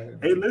 yeah, go ahead.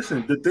 Hey,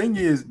 listen, the thing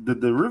is, the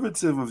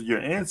derivative of your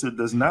answer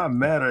does not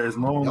matter as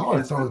long y'all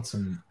are throwing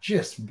some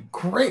just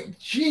great.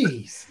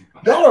 Jeez.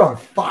 Y'all are on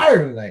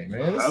fire tonight,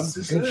 man. This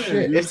is good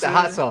shit. It's the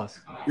hot sauce.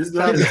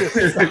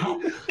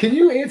 Can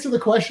you answer the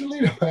question,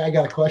 Lito? I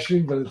got a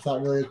question, but it's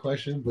not really a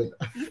question, but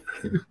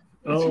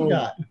what you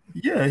got?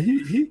 Yeah,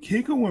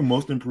 he could win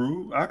most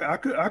improved. I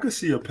could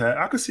see a path.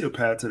 I could see a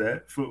path to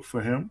that for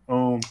him.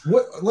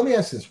 Let me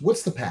ask this: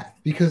 what's the path?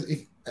 Because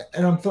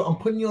I'm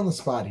putting you on the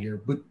spot here,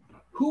 but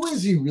who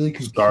is he really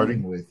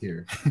competing with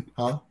here?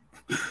 Huh?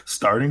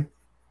 Starting.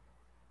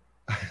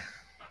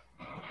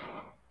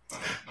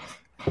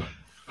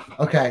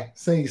 Okay,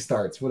 say he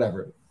starts.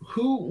 Whatever.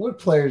 What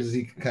players is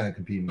he kind of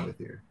competing with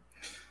here?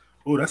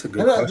 Oh, that's a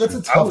good question. That's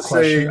a tough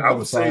question. I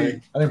would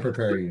say I didn't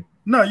prepare you.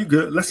 No, you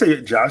good. Let's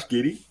say Josh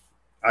Giddey.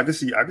 I can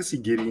see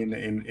Giddey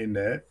in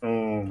that.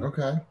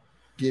 Okay,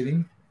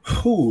 Giddey.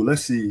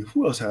 Let's see.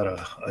 Who else had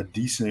a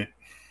decent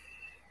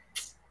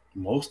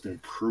most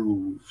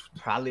improved?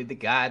 Probably the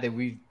guy that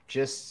we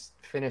just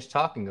finished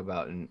talking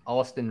about, in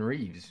Austin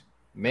Reaves.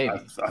 Maybe.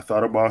 I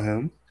thought about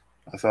him.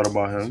 I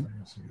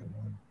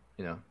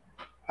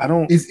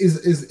don't.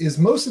 Is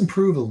most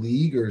improved a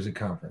league or is it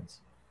conference?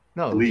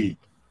 No, league.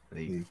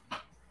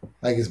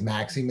 Like, is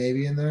Maxey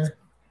maybe in there?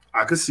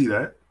 I could see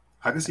that.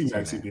 I could see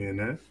Maxey being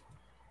there.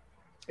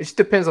 It just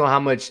depends on how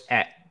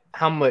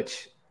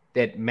much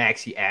that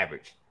Maxey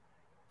averaged,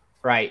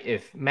 right?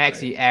 If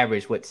Maxey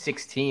averaged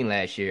 16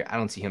 last year, I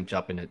don't see him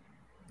jumping to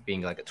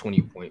being like a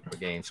 20-point per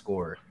game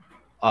scorer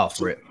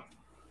off rip.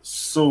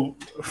 So,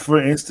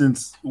 for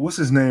instance, what's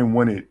his name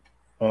won it?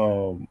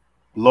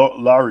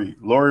 Laurie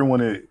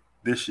won it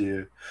this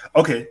year.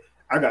 Okay,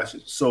 I got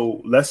you.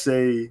 So let's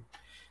say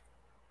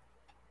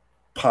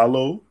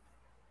Paolo.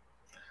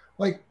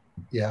 Like,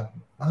 yeah.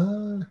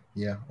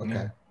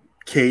 Okay.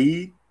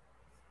 Cade.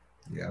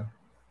 Yeah.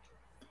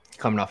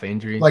 Coming off an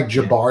injury. Like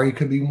Jabari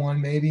could be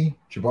one, maybe.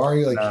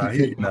 Jabari, like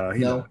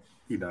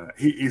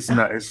he's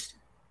not. It's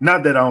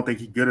not that I don't think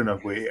he's good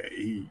enough, but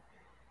I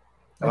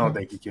don't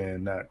think he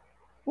can not.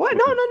 What?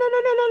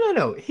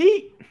 No.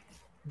 He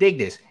dig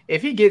this.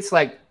 If he gets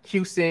like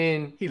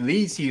Houston, he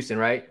leads Houston,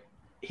 right?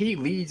 He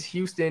leads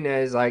Houston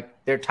as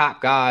like their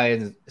top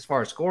guy as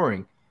far as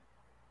scoring.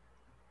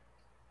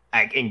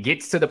 And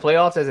gets to the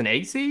playoffs as an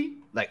 8 seed,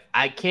 Like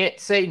I can't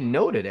say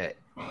no to that.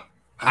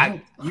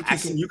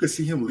 You can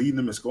see him leading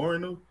them in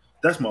scoring though.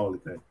 That's my only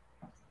thing.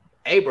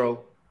 Hey,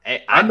 bro.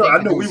 I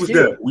know we was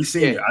there. We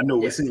seen it. I know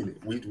we yeah. seen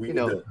it. We You were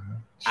know, there.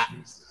 I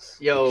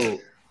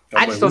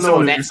just don't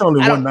know. It's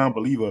only one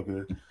non-believer up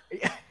here.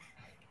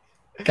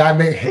 Guy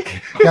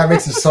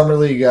makes a summer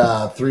league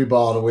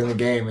 3-ball to win the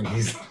game, and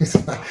he's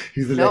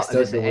the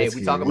next. Hey,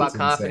 we talk about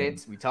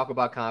confidence. Insane. We talk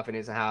about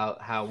confidence and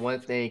how one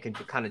thing can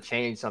kind of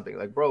change something.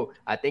 Like, bro,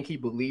 I think he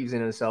believes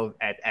in himself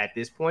at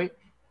this point,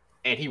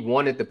 and he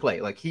wanted to play.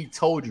 Like he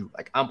told you,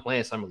 like I'm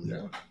playing summer league.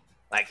 Yeah.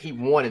 Like he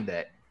wanted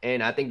that,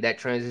 and I think that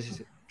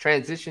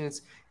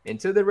transitions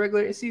into the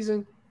regular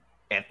season.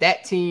 If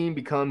that team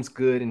becomes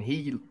good and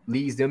he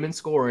leads them in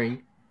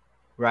scoring,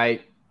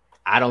 right?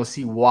 I don't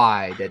see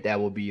why that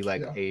will be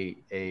like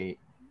a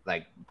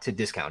like to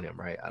discount him,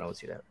 right? I don't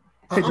see that.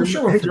 Hey, I'm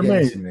sure we're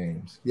forgetting some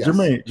names. Yes.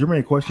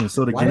 Jermaine, question.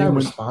 So the why did I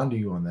respond to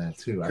you on that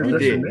too?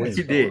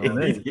 You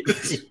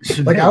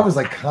did. Like I was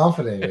like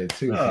confident in it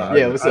too.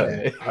 Yeah, what's up?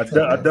 I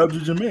dubbed you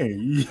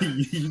Jermaine. You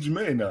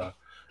Jermaine now.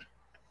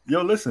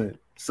 Yo, listen.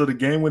 So the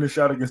game winning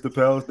shot against the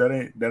Pels, that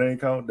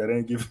ain't count. That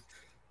ain't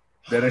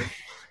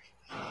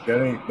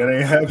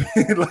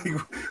happening. Like,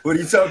 what are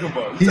you talking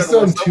about? He's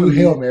done 2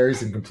 Hail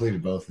Marys and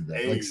completed both of them.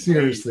 Hey, like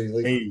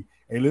seriously.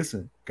 Hey,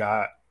 listen.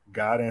 God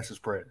answers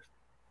prayers.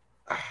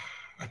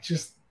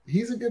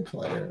 He's a good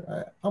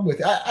player. I'm with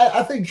you.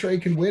 I think Trey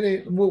can win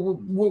it.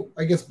 We'll,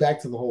 I guess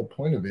back to the whole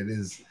point of it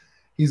is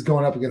he's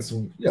going up against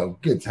some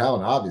good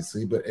talent,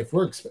 obviously. But if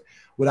we're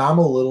what I'm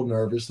a little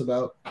nervous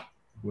about,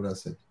 what I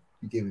said,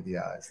 you gave me the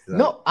eyes.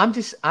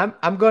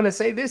 I'm gonna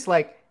say this.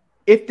 Like,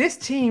 if this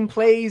team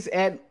plays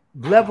at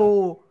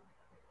level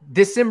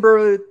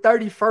December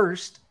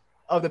 31st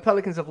of the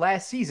Pelicans of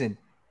last season,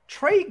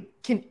 Trey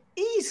can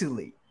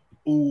easily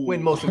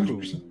win most of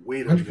the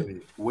Wait a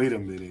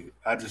minute.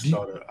 I just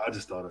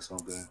thought of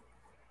something.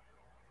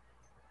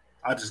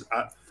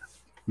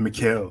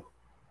 Mikal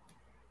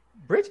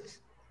Bridges.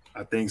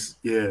 I think,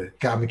 yeah.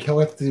 God, Mikal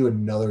have to do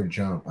another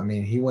jump. I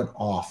mean, he went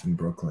off in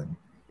Brooklyn.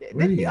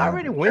 Didn't he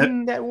already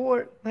win that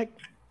award? Like,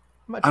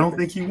 I don't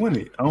think he won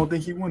it.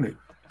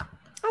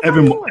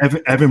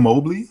 Evan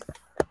Mobley.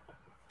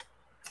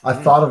 I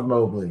thought of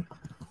Mobley.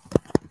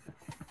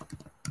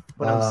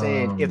 But I'm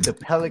saying if the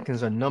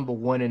Pelicans are number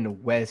 1 in the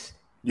West,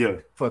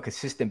 for a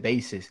consistent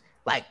basis,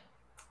 like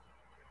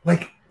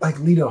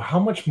Lito, how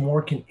much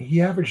more can he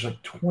averaged?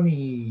 Like 20.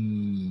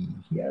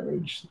 He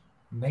averaged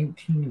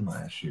 19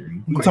 last year.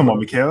 You talking about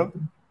Mikal?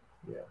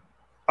 Yeah.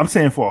 I'm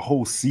saying for a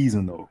whole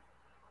season though.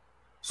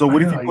 So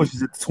what if he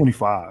pushes it to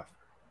 25?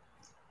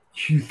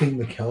 You think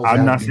Mikal's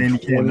I'm not saying he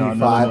can.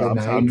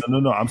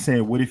 No. I'm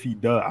saying what if he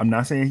does? I'm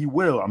not saying he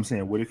will. I'm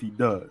saying what if he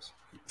does?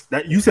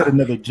 That you said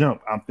another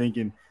jump. I'm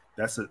thinking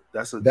that's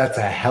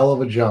a hell of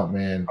a jump,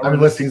 man. I mean,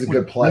 listen, he's a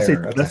good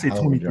player. Let's say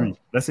 23.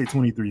 Let's say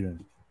 23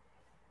 then.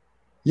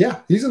 Yeah,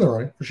 he's in the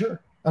running for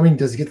sure. I mean,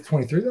 does he get to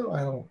 23 though? I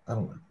don't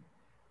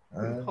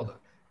know. Hold on.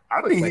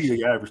 I think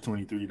he averaged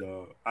 23,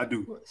 dog. I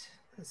do.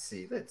 Let's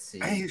see.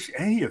 Ain't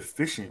he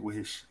efficient with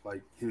his?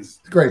 He's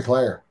a great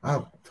player.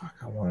 I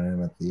wanted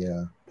him at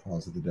the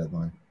pause of the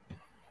deadline.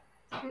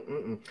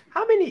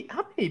 How many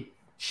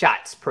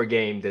shots per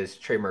game does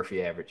Trey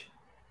Murphy average?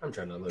 I'm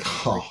trying to look.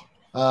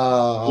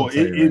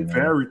 It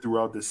varied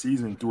throughout the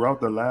season. Throughout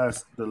the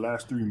last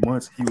 3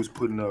 months, he was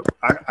putting up.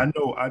 I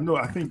know.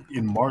 I think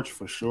in March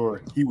for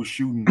sure, he was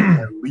shooting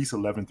at least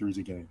 11 threes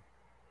a game.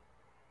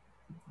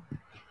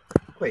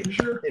 Wait,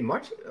 sure. In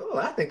March? Oh,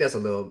 I think that's a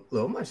little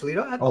much,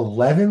 Lito.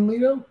 11,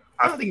 Lito?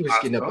 I don't think he was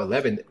getting up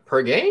 11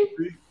 per game.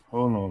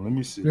 Hold on, let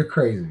me see. You're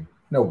crazy.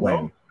 No way.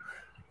 No.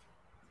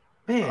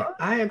 Man,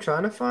 I am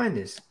trying to find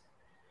this.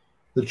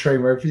 The Trey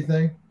Murphy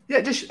thing?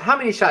 Yeah, just how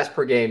many shots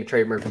per game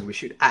Trey Murphy would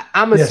shoot?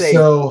 I'm going to say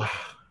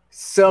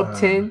sub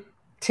 10,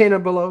 10 or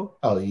below.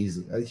 Oh,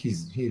 easy.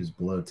 He was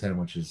below 10,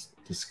 which is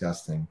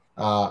disgusting.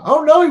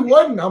 Oh, no, he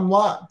wasn't. I'm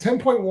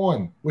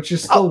 10.1, which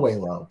is still way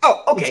low.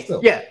 Oh, okay.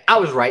 Yeah, I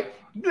was right.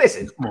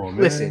 Listen.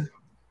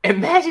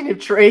 Imagine if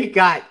Trey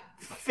got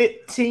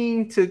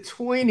 15 to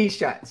 20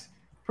 shots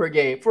per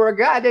game for a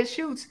guy that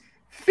shoots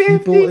 50,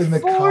 People in the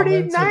 40,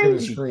 comments 90. are going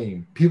to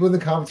scream. People in the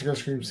comments are going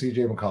to scream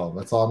CJ McCollum.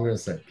 That's all I'm going to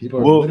say.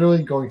 People are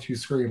literally going to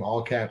scream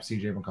all caps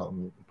CJ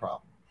McCollum is the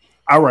problem.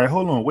 All right,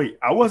 hold on. Wait,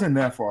 I wasn't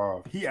that far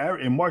off.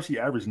 In March, he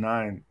averaged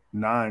nine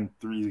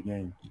threes a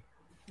game.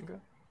 Okay.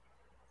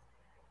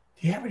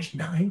 He averaged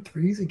 9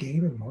 threes a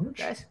game in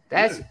March.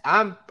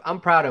 I'm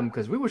proud of him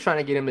because we were trying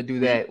to get him to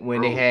do that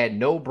when they had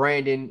no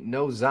Brandon,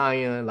 no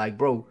Zion. Like,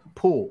 bro,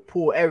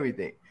 pull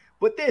everything.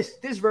 But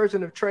this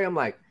version of Trey, I'm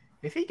like,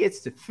 if he gets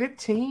to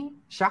 15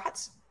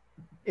 shots,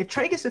 if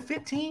Trey gets to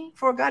 15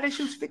 for a guy that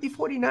shoots 50,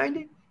 40,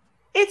 90,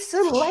 it's a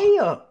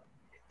layup.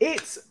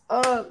 It's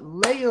a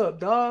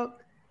layup, dog.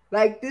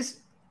 Like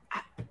this,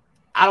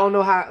 I don't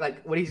know how.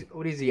 Like, what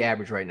is he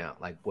average right now?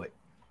 Like what?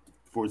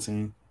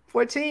 14.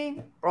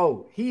 14,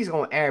 bro, he's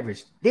on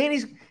average. Then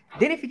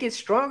if he gets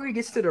stronger, he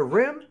gets to the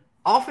rim.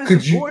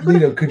 Offensive board.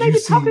 Could you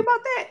see? Talking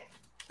about that?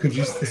 Could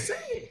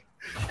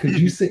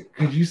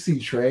you see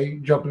Trey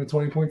jumping to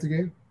 20 points a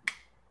game?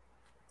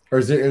 Or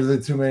is there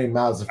too many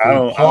mouths to feed? I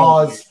don't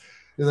Pause.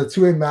 Is there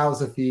too many mouths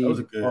to feed That was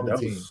good. on the That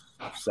team? was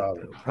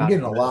solid. I'm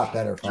getting a lot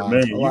better, Five.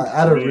 Jermaine, I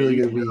had a really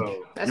good week.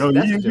 That's you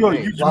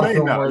Jermaine.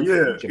 Jermaine now.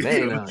 Yeah.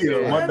 Jermaine now.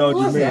 Yeah. My dog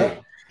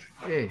Jermaine.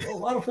 Yeah. A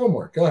lot of film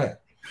work. Go ahead.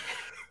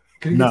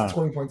 Can he get to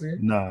 20 points a game?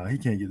 Nah, he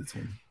can't get to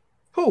 20.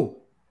 Who?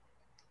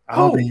 I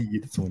don't think he can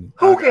get to 20.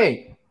 Who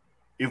can't?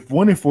 If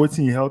 1 in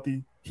 14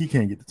 healthy, he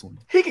can't get to 20.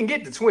 He can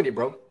get to 20,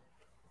 bro.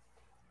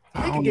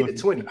 He can get to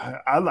 20.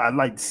 I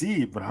like to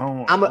see it, but I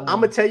don't. I'm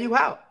gonna tell you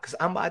how, because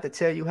I'm about to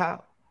tell you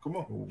how. Come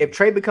on. If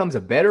Trey becomes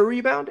a better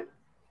rebounder,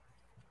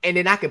 and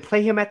then I can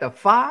play him at the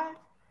 5,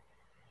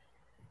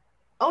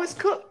 oh, it's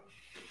cooked.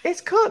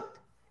 It's cooked.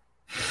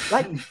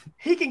 Like,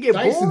 he can get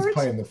Dyson's boards.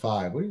 playing the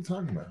 5. What are you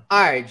talking about?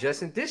 All right,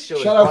 Justin, this show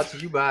is Shout out brought to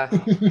you by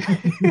who's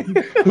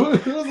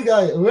the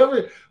guy?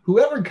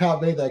 Whoever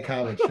made that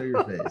comment, show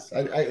your face.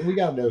 We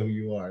gotta know who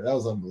you are. That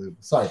was unbelievable.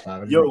 Sorry,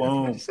 Five.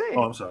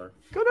 I'm sorry.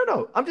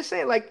 No. I'm just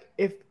saying, like,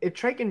 if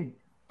Trey can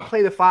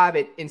play the 5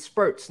 in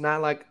spurts,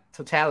 not like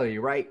totality,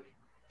 right?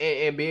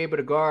 And be able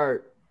to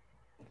guard,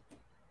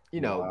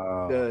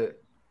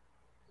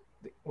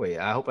 wait,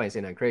 I hope I ain't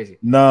saying nothing crazy.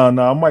 No,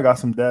 I might got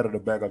some data to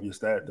back up your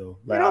stat though.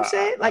 Like, you know what I'm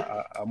saying? Like,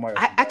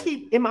 I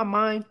keep in my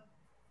mind,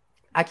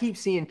 I keep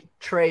seeing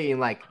Trey in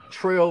like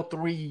trail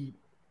 3,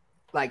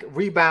 like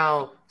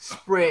rebound,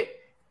 sprint.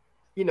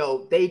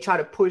 They try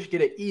to push,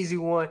 get an easy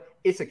one.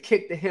 It's a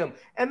kick to him.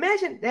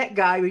 Imagine that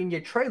guy in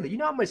your trailer. You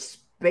know how much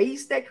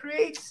space that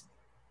creates?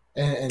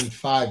 And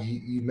Five,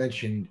 you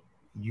mentioned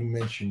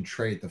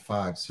Trey at the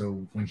 5.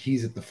 So when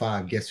he's at the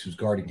 5, guess who's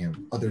guarding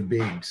him? Other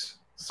bigs.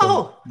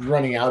 So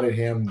running out at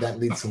him, that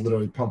leads to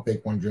literally pump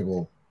fake, one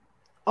dribble.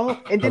 Oh,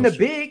 and then the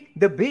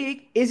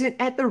big isn't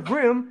at the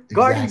rim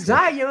guarding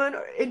Zion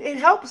in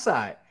help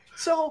side.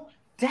 So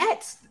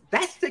that's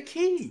the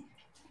key.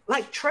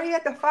 Like, Trey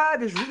at the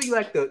 5 is really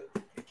like the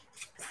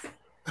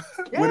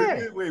What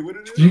is it?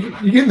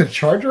 You getting the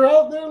charger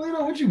out there,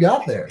 Lito? What you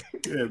got there?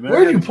 Yeah, man.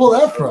 Where did you pull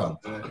that from?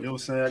 You know what I'm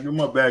saying? I got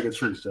my bag of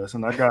tricks,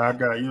 Justin. I got,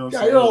 you know what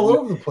I'm saying? You're all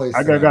over the place.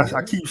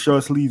 I keep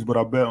short sleeves, but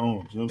I bet on. You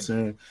know what I'm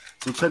saying?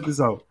 So check this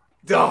out.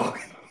 dog.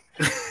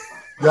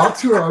 Y'all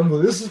two are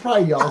unbelievable. This is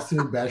probably y'all's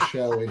two best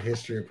show in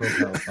history of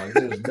profile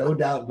fighting. There's no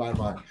doubt in my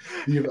mind.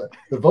 The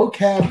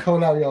vocab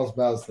coming out of y'all's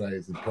mouths tonight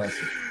is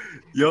impressive.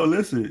 Yo,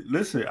 listen.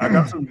 I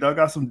got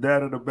some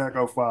data to back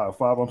up Five.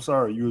 I'm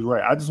sorry, you was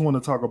right. I just want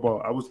to talk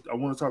about. I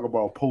want to talk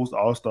about post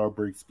All-Star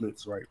break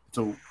splits, right?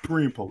 So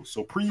pre and post.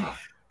 So pre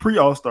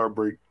All-Star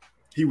break,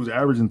 he was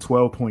averaging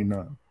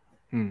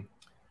 12.9.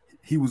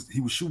 He was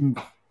shooting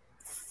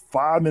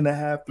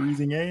 5.5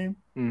 threes a game,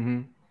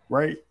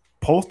 right?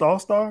 Post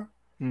All-Star,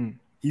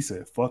 he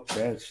said, "Fuck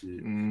that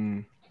shit."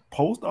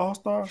 Post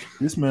All-Star,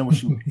 this man was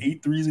shooting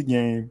 8 threes a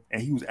game,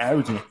 and he was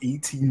averaging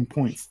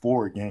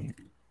 18.4 a game.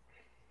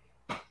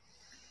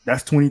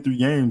 That's 23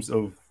 games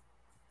of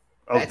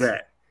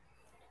that.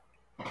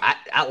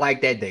 I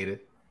like that data.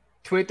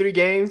 23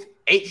 games,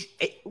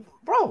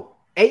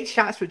 8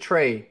 shots for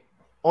Trey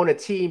on a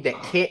team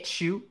that can't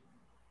shoot.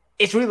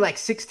 It's really like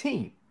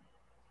 16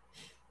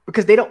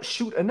 because they don't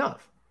shoot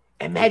enough.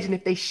 Imagine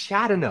if they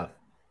shot enough.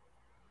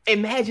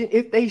 And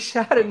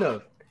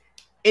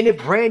if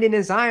Brandon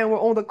and Zion were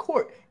on the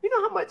court, you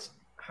know how much,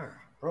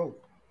 bro.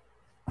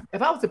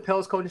 If I was the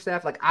Pels coaching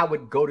staff, like, I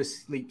would go to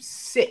sleep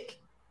sick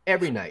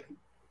every night,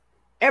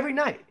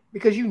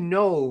 because you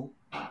know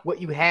what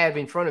you have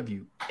in front of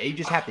you. And you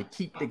just have to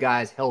keep the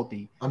guys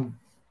healthy. I'm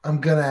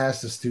gonna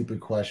ask a stupid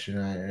question,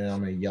 and I'm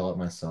gonna yell at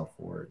myself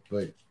for it.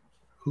 But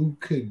who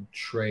could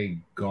Trey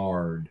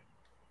guard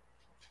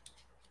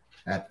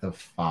at the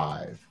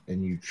 5,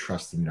 and you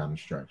trust him down the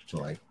stretch to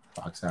like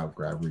box out,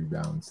 grab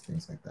rebounds,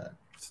 things like that?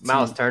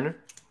 Miles Turner.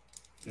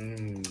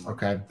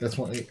 Okay, that's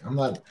one.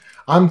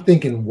 I'm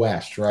thinking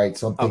West, right?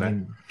 So I'm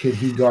thinking, could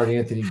he guard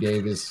Anthony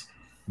Davis?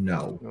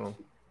 No.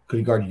 Could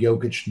he guard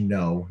Jokic?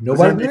 No.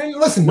 Nobody.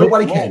 Listen,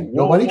 nobody can.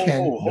 Nobody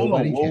can.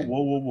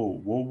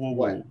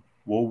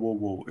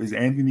 Whoa. Is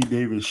Anthony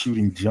Davis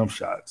shooting jump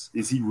shots?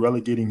 Is he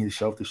relegating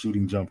himself to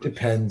shooting jumpers?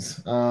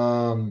 Depends.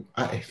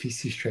 If he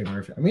sees Trey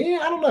Murphy, I mean,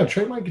 I don't know.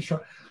 Trey might get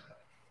strong.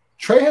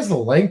 Trey has the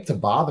length to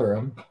bother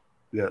him.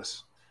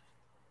 Yes.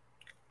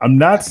 I'm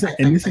not saying,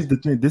 and this is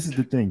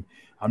the thing.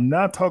 I'm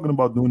not talking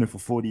about doing it for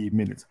 48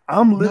 minutes.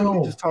 I'm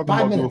literally just talking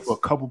about doing it for a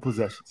couple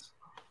possessions.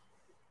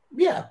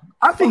 Yeah.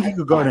 I think he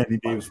could guard Anthony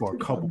Davis for a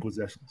couple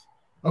possessions.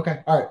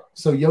 Okay. All right.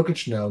 So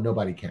Jokic, no,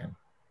 nobody can.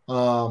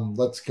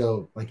 Let's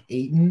go like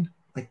Ayton.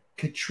 Like,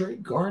 could Trey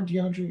guard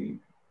DeAndre?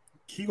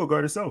 He go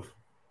guard himself.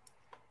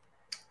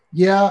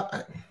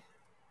 Yeah.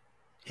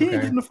 He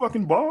ain't getting the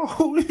fucking ball.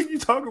 What are you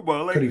talking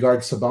about? Like, could he guard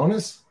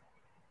Sabonis?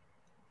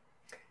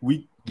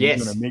 We're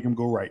gonna make him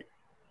go right.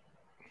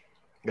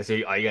 So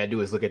all you gotta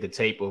do is look at the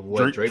tape of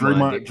what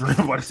Draymond did.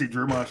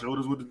 Draymond showed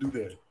us what to do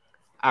there.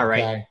 All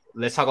right,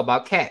 let's talk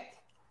about Cat.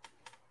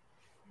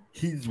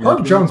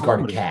 Herb Jones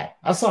guarding Cat.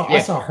 I saw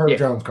Herb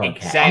Jones guarding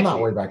Cat. I'm not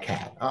worried about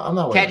Cat. I'm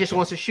not worried. Cat just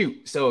wants to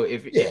shoot. So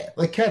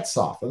like Cat's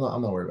soft. I'm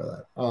not worried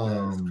about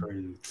that. That's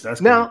crazy.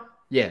 That's now, crazy.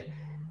 Yeah.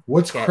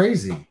 What's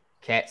crazy?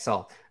 Cat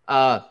soft.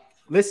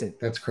 Listen.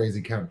 That's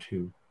crazy. Count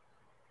 2.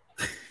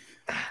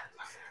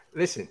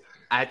 Listen,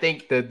 I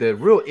think the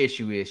real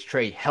issue is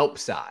Trey help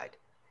side.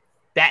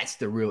 That's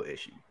the real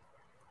issue.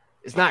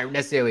 It's not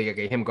necessarily like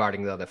him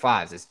guarding the other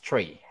fives. It's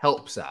Trey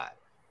help side.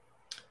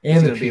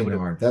 And the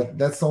PNR.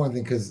 That's the only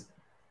thing because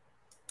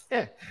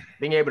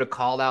being able to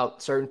call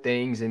out certain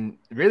things and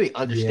really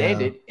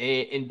understand it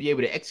and be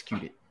able to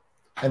execute it.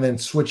 And then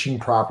switching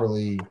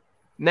properly.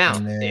 Now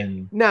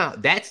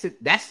that's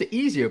the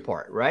easier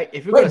part, right?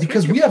 If you're right,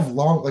 because we have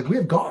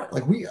guard,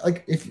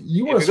 if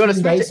you were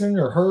switching Dyson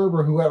or Herb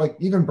or whoever,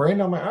 even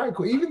Brandon, I'm like, all right,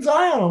 cool. Even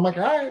Zion, I'm like,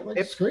 all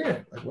right, screen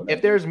it.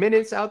 If there's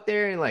minutes out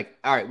there and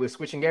all right, we're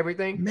switching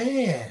everything,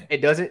 man,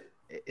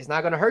 it's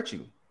not gonna hurt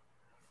you.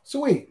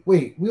 So wait,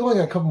 we only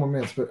got a couple more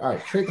minutes, but all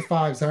right, Trey at the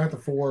 5, Zion at the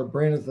 4,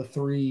 Brandon at the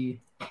 3.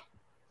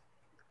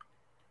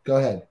 Go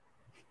ahead,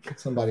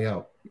 somebody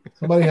help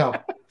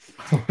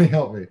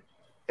me.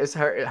 It's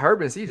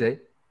Herb and CJ.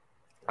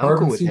 I'm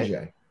cool with CJ.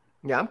 That.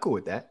 Yeah, I'm cool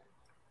with that.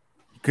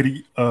 Could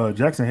he?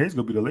 Jackson Hayes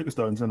gonna be the Lakers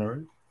starting center,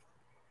 right?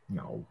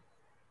 No,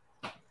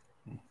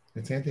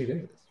 it's Anthony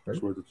Davis.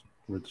 Right? Worth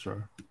the try.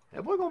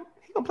 He gonna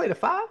play the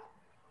 5.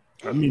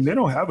 I mean, they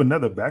don't have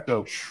another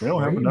backup. They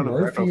don't have another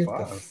Murphy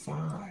backup at the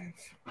 5.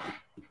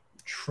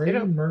 Trey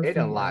Murphy. It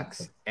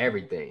unlocks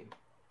everything.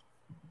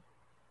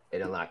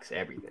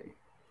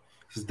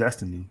 It's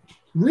destiny.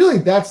 Really,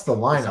 that's the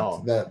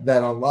lineup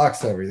that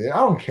unlocks everything. I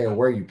don't care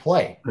where you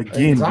play.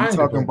 Again, we're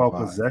talking about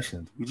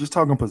possessions. We're just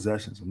talking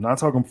possessions. I'm not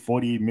talking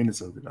 48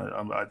 minutes of it.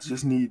 I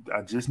just need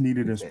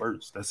it in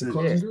spurts. That's it.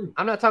 Yeah.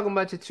 I'm not talking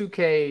about your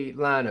 2K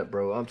lineup,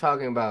 bro. I'm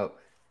talking about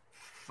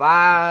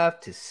 5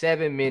 to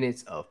 7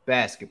 minutes of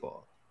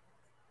basketball.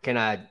 Can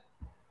I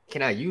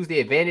use the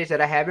advantage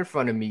that I have in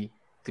front of me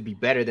to be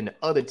better than the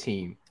other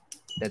team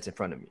that's in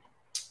front of me?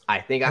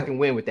 I think I can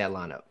win with that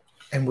lineup.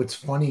 And what's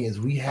funny is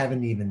we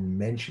haven't even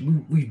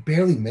mentioned, we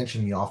barely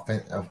mentioned the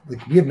offense.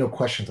 We have no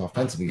questions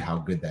offensively how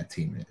good that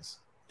team is.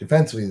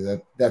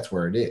 Defensively, that's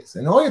where it is.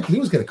 And all you have to do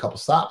is get a couple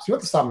stops. You don't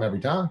have to stop them every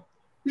time.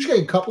 You just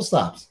get a couple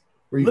stops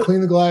where you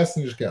clean the glass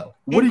and just go.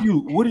 What do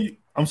you?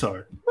 I'm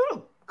sorry.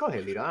 Go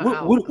ahead,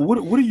 Lito.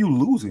 What are you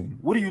losing?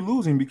 What are you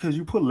losing because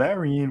you put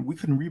Larry in? We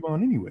couldn't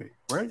rebound anyway,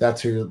 right?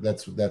 That's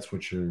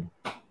what you're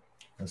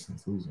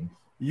losing.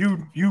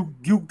 You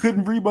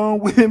couldn't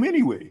rebound with him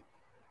anyway.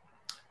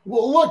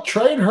 Well, look,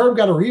 Trey and Herb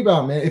got a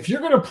rebound, man. If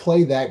you're going to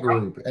play that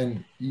group,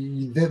 and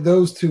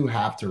those two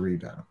have to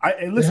rebound.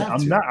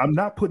 I'm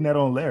not putting that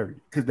on Larry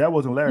because that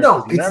wasn't Larry.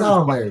 No, it's not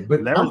on Larry,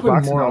 but I'm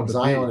putting more on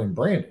Zion and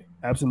Brandon.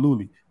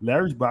 Absolutely,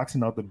 Larry's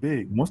boxing out the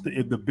big. Once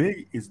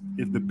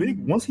the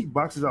big once he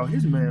boxes out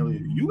his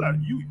man, you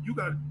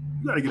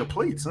got to get a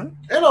plate, son.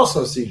 And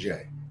also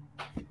CJ.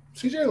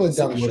 CJ let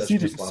down the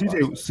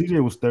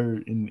CJ was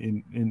third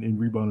in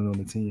rebounding on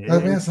the team. I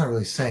mean, that's not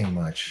really saying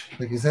much.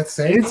 Is that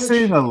saying it's much?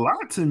 Saying a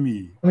lot to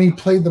me. I mean, he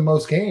played the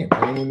most games.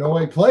 I don't even know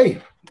why he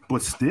played.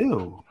 But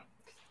still.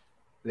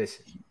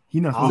 Listen.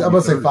 I'm going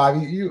to say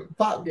 5. You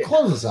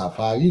close us out,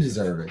 5. You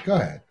deserve it. Go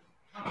ahead.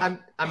 I'm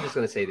just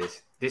going to say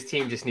this. This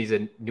team just needs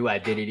a new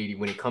identity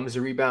when it comes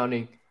to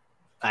rebounding.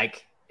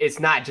 It's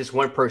not just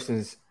one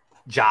person's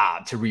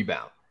job to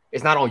rebound.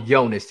 It's not on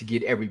Jonas to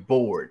get every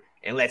board.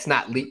 And let's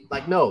not leave.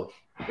 No,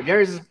 if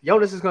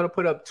Jonas is going to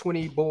put up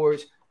 20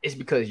 boards, it's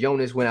because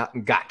Jonas went out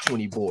and got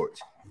 20 boards.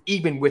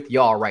 Even with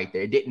y'all right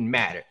there, it didn't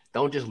matter.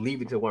 Don't just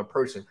leave it to one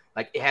person.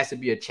 It has to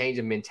be a change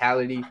of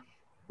mentality,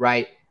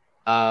 right?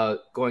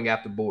 Going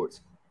after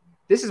boards.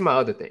 This is my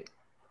other thing.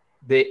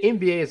 The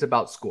NBA is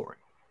about scoring,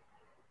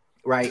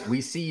 right?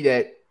 We see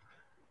that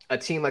a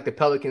team like the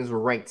Pelicans were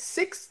ranked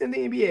 6th in the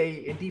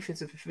NBA in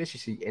defensive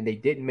efficiency, and they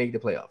didn't make the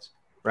playoffs,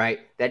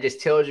 right? That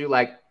just tells you,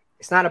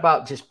 it's not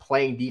about just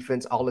playing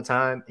defense all the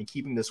time and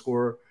keeping the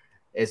score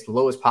as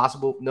low as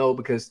possible. No,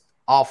 because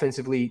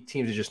offensively,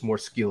 teams are just more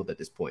skilled at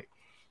this point.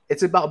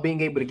 It's about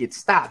being able to get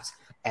stops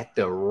at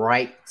the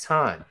right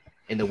time.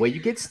 And the way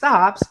you get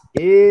stops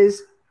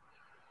is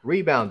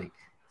rebounding.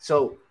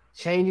 So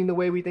changing the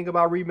way we think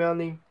about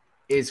rebounding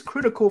is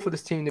critical for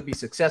this team to be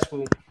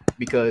successful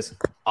because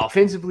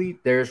offensively,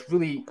 there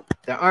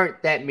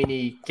aren't that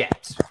many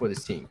gaps for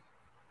this team.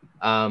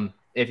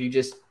 If you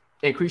just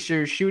increase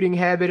your shooting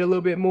habit a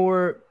little bit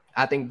more,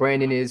 I think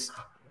Brandon is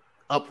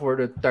up for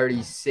the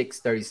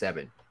 36,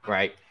 37,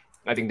 right?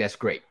 I think that's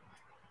great.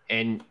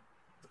 And,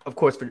 of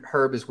course, for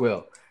Herb as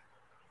well.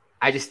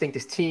 I just think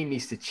this team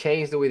needs to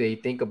change the way they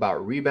think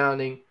about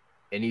rebounding.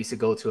 It needs to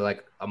go to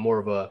a more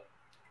of a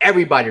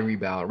everybody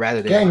rebound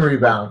rather than gang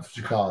rebound, what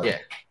you call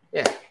it.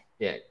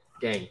 Yeah,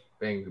 gang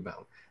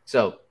rebound.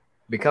 So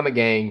become a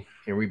gang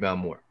and rebound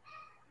more.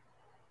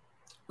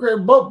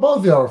 Great. Both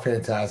of y'all were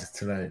fantastic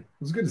tonight. It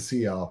was good to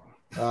see y'all.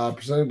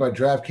 Presented by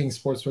DraftKings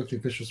Sportsbook, the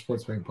official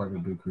sports betting partner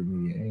of Blue Crew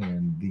Media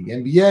and the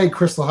NBA,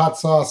 Crystal Hot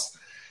Sauce,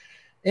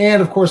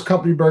 and, of course,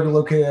 Company Burger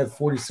located at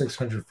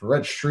 4600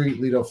 Ferret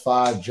Street, Lido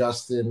 5,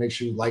 Justin. Make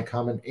sure you like,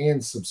 comment,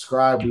 and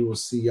subscribe. We will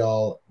see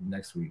y'all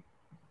next week.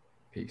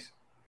 Peace.